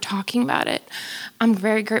that we're talking about it. I'm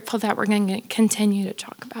very grateful that we're going to continue to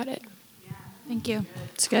talk about it. Yeah, thank you.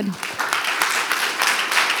 It's good.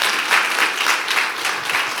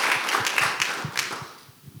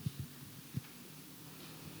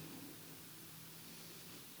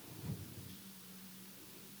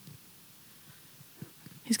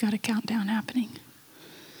 He's got a countdown happening.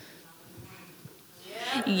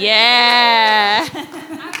 Yeah.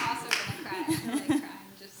 I'm also gonna cry. I'm really crying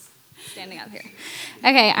just standing up here.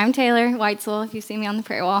 Okay, I'm Taylor Weitzel, if you see me on the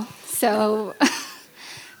prayer wall. So,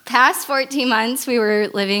 past 14 months, we were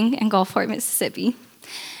living in Gulfport, Mississippi.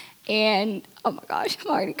 And, oh my gosh,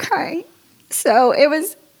 I'm already crying. So, it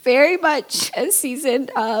was very much a season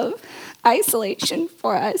of isolation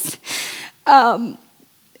for us.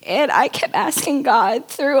 And I kept asking God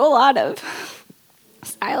through a lot of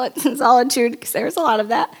silence and solitude, because there was a lot of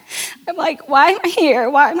that. I'm like, why am I here?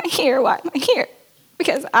 Why am I here? Why am I here?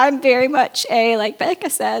 Because I'm very much like Becca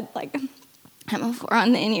said, like, I'm a 4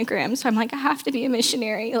 on the Enneagram, so I'm like, I have to be a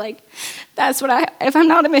missionary. Like, that's what if I'm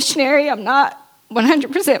not a missionary, I'm not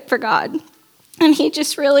 100% for God. And he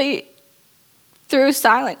just really, through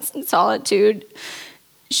silence and solitude,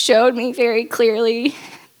 showed me very clearly.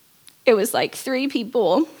 It was like 3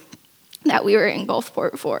 people that we were in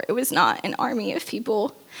Gulfport for. It was not an army of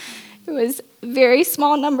people. It was a very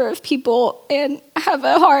small number of people, and I have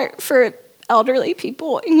a heart for elderly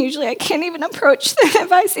people, and usually I can't even approach them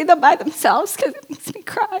if I see them by themselves because it makes me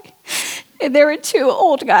cry. And there were 2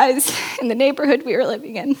 old guys in the neighborhood we were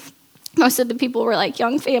living in. Most of the people were like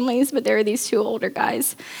young families, but there were these 2 older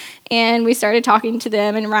guys. And we started talking to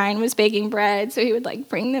them, and Ryan was baking bread, so he would like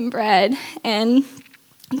bring them bread. And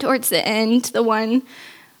towards the end, the one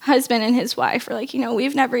husband and his wife were like,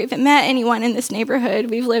 we've never even met anyone in this neighborhood.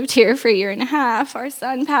 We've lived here for 1.5 years. Our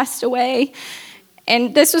son passed away.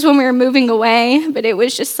 And this was when we were moving away, but it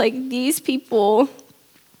was just like, these people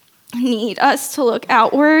need us to look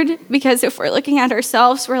outward, because if we're looking at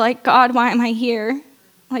ourselves, we're like, God, why am I here?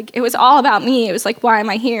 Like, it was all about me. It was like, why am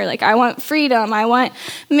I here? Like, I want freedom. I want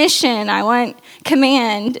mission. I want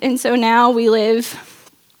command. And so now we live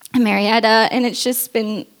in Marietta, and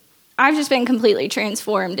I've just been completely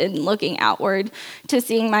transformed in looking outward to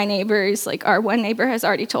seeing my neighbors. Like, our one neighbor has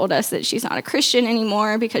already told us that she's not a Christian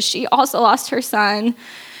anymore because she also lost her son,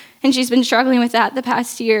 and she's been struggling with that the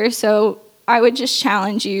past year. So I would just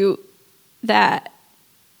challenge you that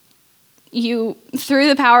you, through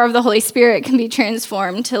the power of the Holy Spirit, can be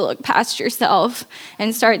transformed to look past yourself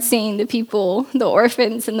and start seeing the people, the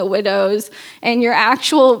orphans and the widows, and your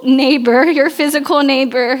actual neighbor, your physical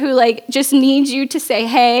neighbor, who like just needs you to say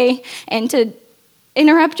hey and to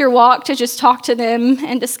interrupt your walk to just talk to them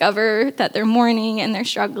and discover that they're mourning and they're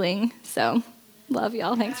struggling. So, love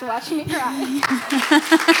y'all. Thanks for watching me cry.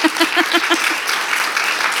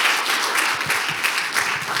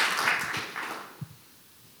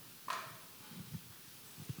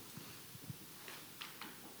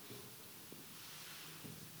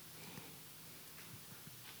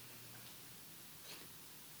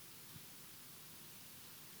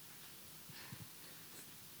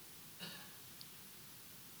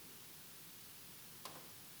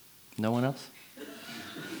 No one else?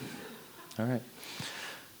 All right.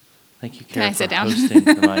 Thank you, Can Kara, I sit for down? hosting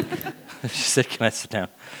the mic. She said, can I sit down?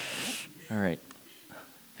 All right.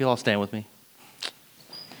 If you'll all stand with me.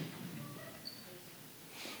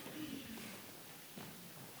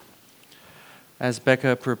 As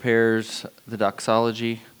Becca prepares the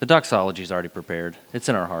doxology is already prepared. It's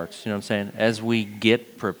in our hearts, you know what I'm saying? As we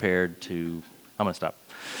get prepared to, I'm going to stop.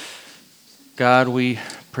 God, we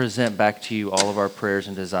present back to you all of our prayers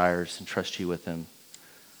and desires and trust you with them.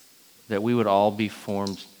 That we would all be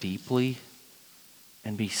formed deeply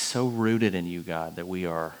and be so rooted in you, God, that we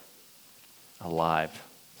are alive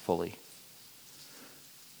fully.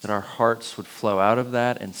 that our hearts would flow out of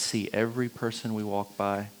that and see every person we walk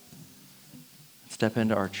by. Step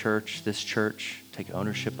into our church, this church, take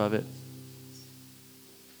ownership of it.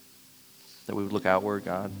 That we would look outward,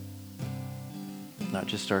 God, not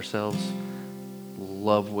just ourselves.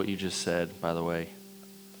 Love what you just said, by the way.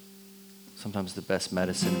 Sometimes the best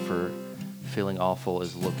medicine for feeling awful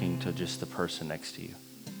is looking to just the person next to you.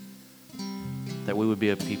 That we would be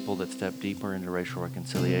a people that step deeper into racial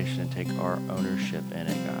reconciliation and take our ownership in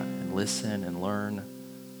it, God, and listen and learn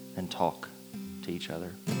and talk to each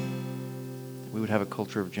other. That we would have a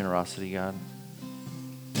culture of generosity, God.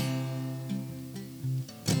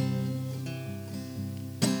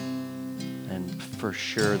 And for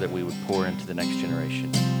sure that we would pour into the next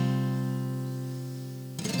generation.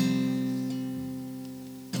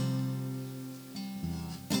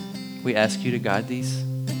 We ask you to guide these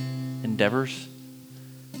endeavors,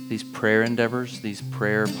 these prayer endeavors, these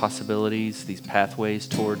prayer possibilities, these pathways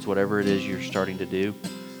towards whatever it is you're starting to do.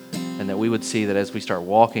 And that we would see that as we start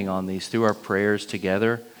walking on these through our prayers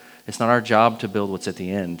together, it's not our job to build what's at the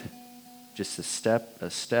end. Just a step, a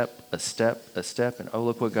step, a step, a step, and oh,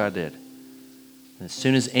 look what God did. And as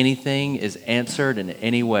soon as anything is answered in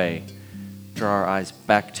any way, draw our eyes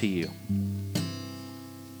back to you.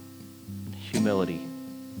 Humility.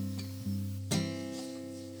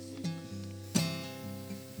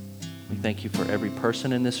 We thank you for every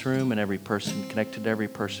person in this room and every person connected to every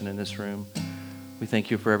person in this room. We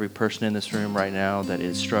thank you for every person in this room right now that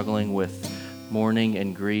is struggling with mourning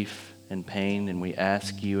and grief and pain. And we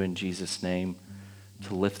ask you in Jesus' name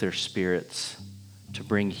to lift their spirits, to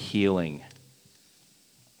bring healing,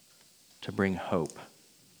 to bring hope,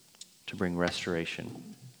 to bring restoration.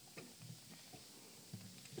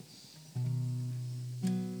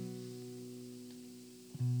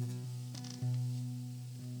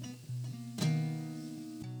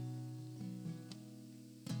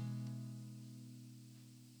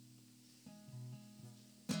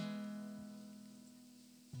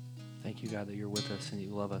 Thank you, God, that you're with us and you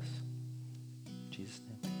love us. In Jesus'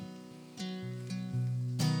 name.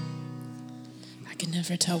 I can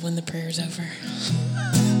never tell when the prayer's over.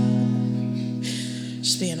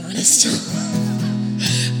 Just being honest. All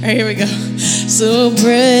right, here we go. So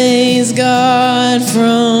praise God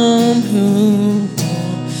from whom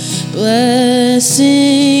all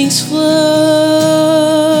blessings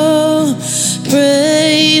flow.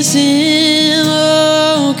 Praise him,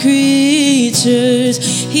 all creatures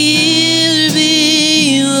here below.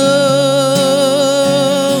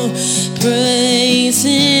 Praise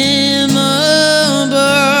him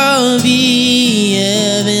above the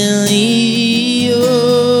heavenly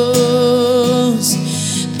hosts.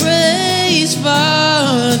 Praise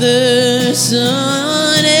Father,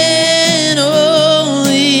 Son, and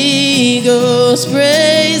Holy Ghost.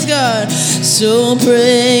 Praise God. So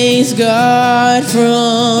praise God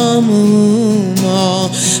from whom all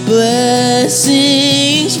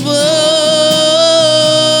blessings flow.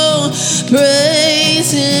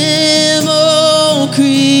 Praise him, all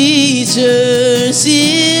creatures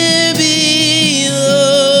here below.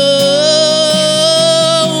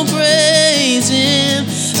 Praise him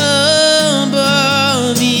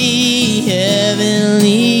above the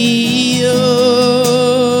heavenly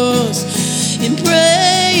hosts. And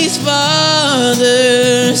praise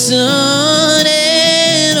Father, Son,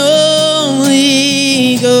 and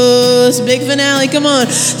Holy Ghost. Big finale, come on.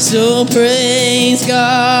 So praise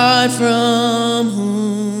God from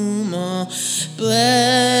whom all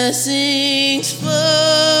blessings flow.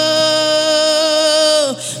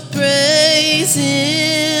 Praise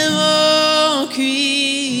him, all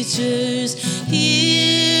creatures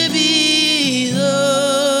here below.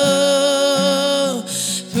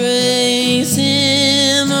 Praise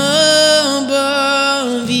him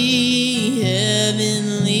above the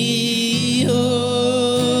heavenly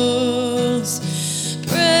hosts.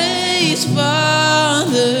 Praise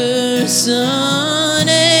Father, Son,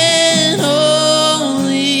 and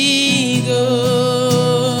Holy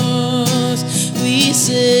Ghost. We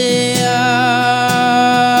say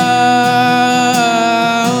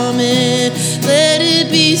amen. Let it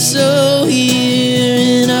be so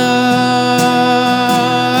here and amen.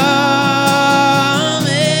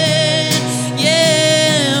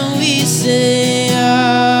 Yeah, we say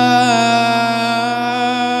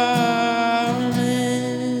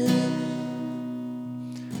amen.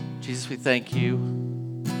 Jesus, we thank you.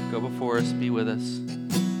 Go before us, be with us.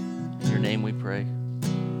 In your name we pray.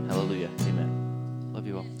 Hallelujah. Amen. Love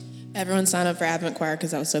you all. Everyone sign up for Advent Choir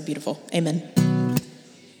because that was so beautiful. Amen.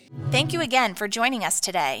 Thank you again for joining us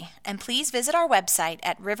today, and please visit our website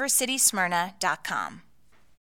at rivercitysmyrna.com.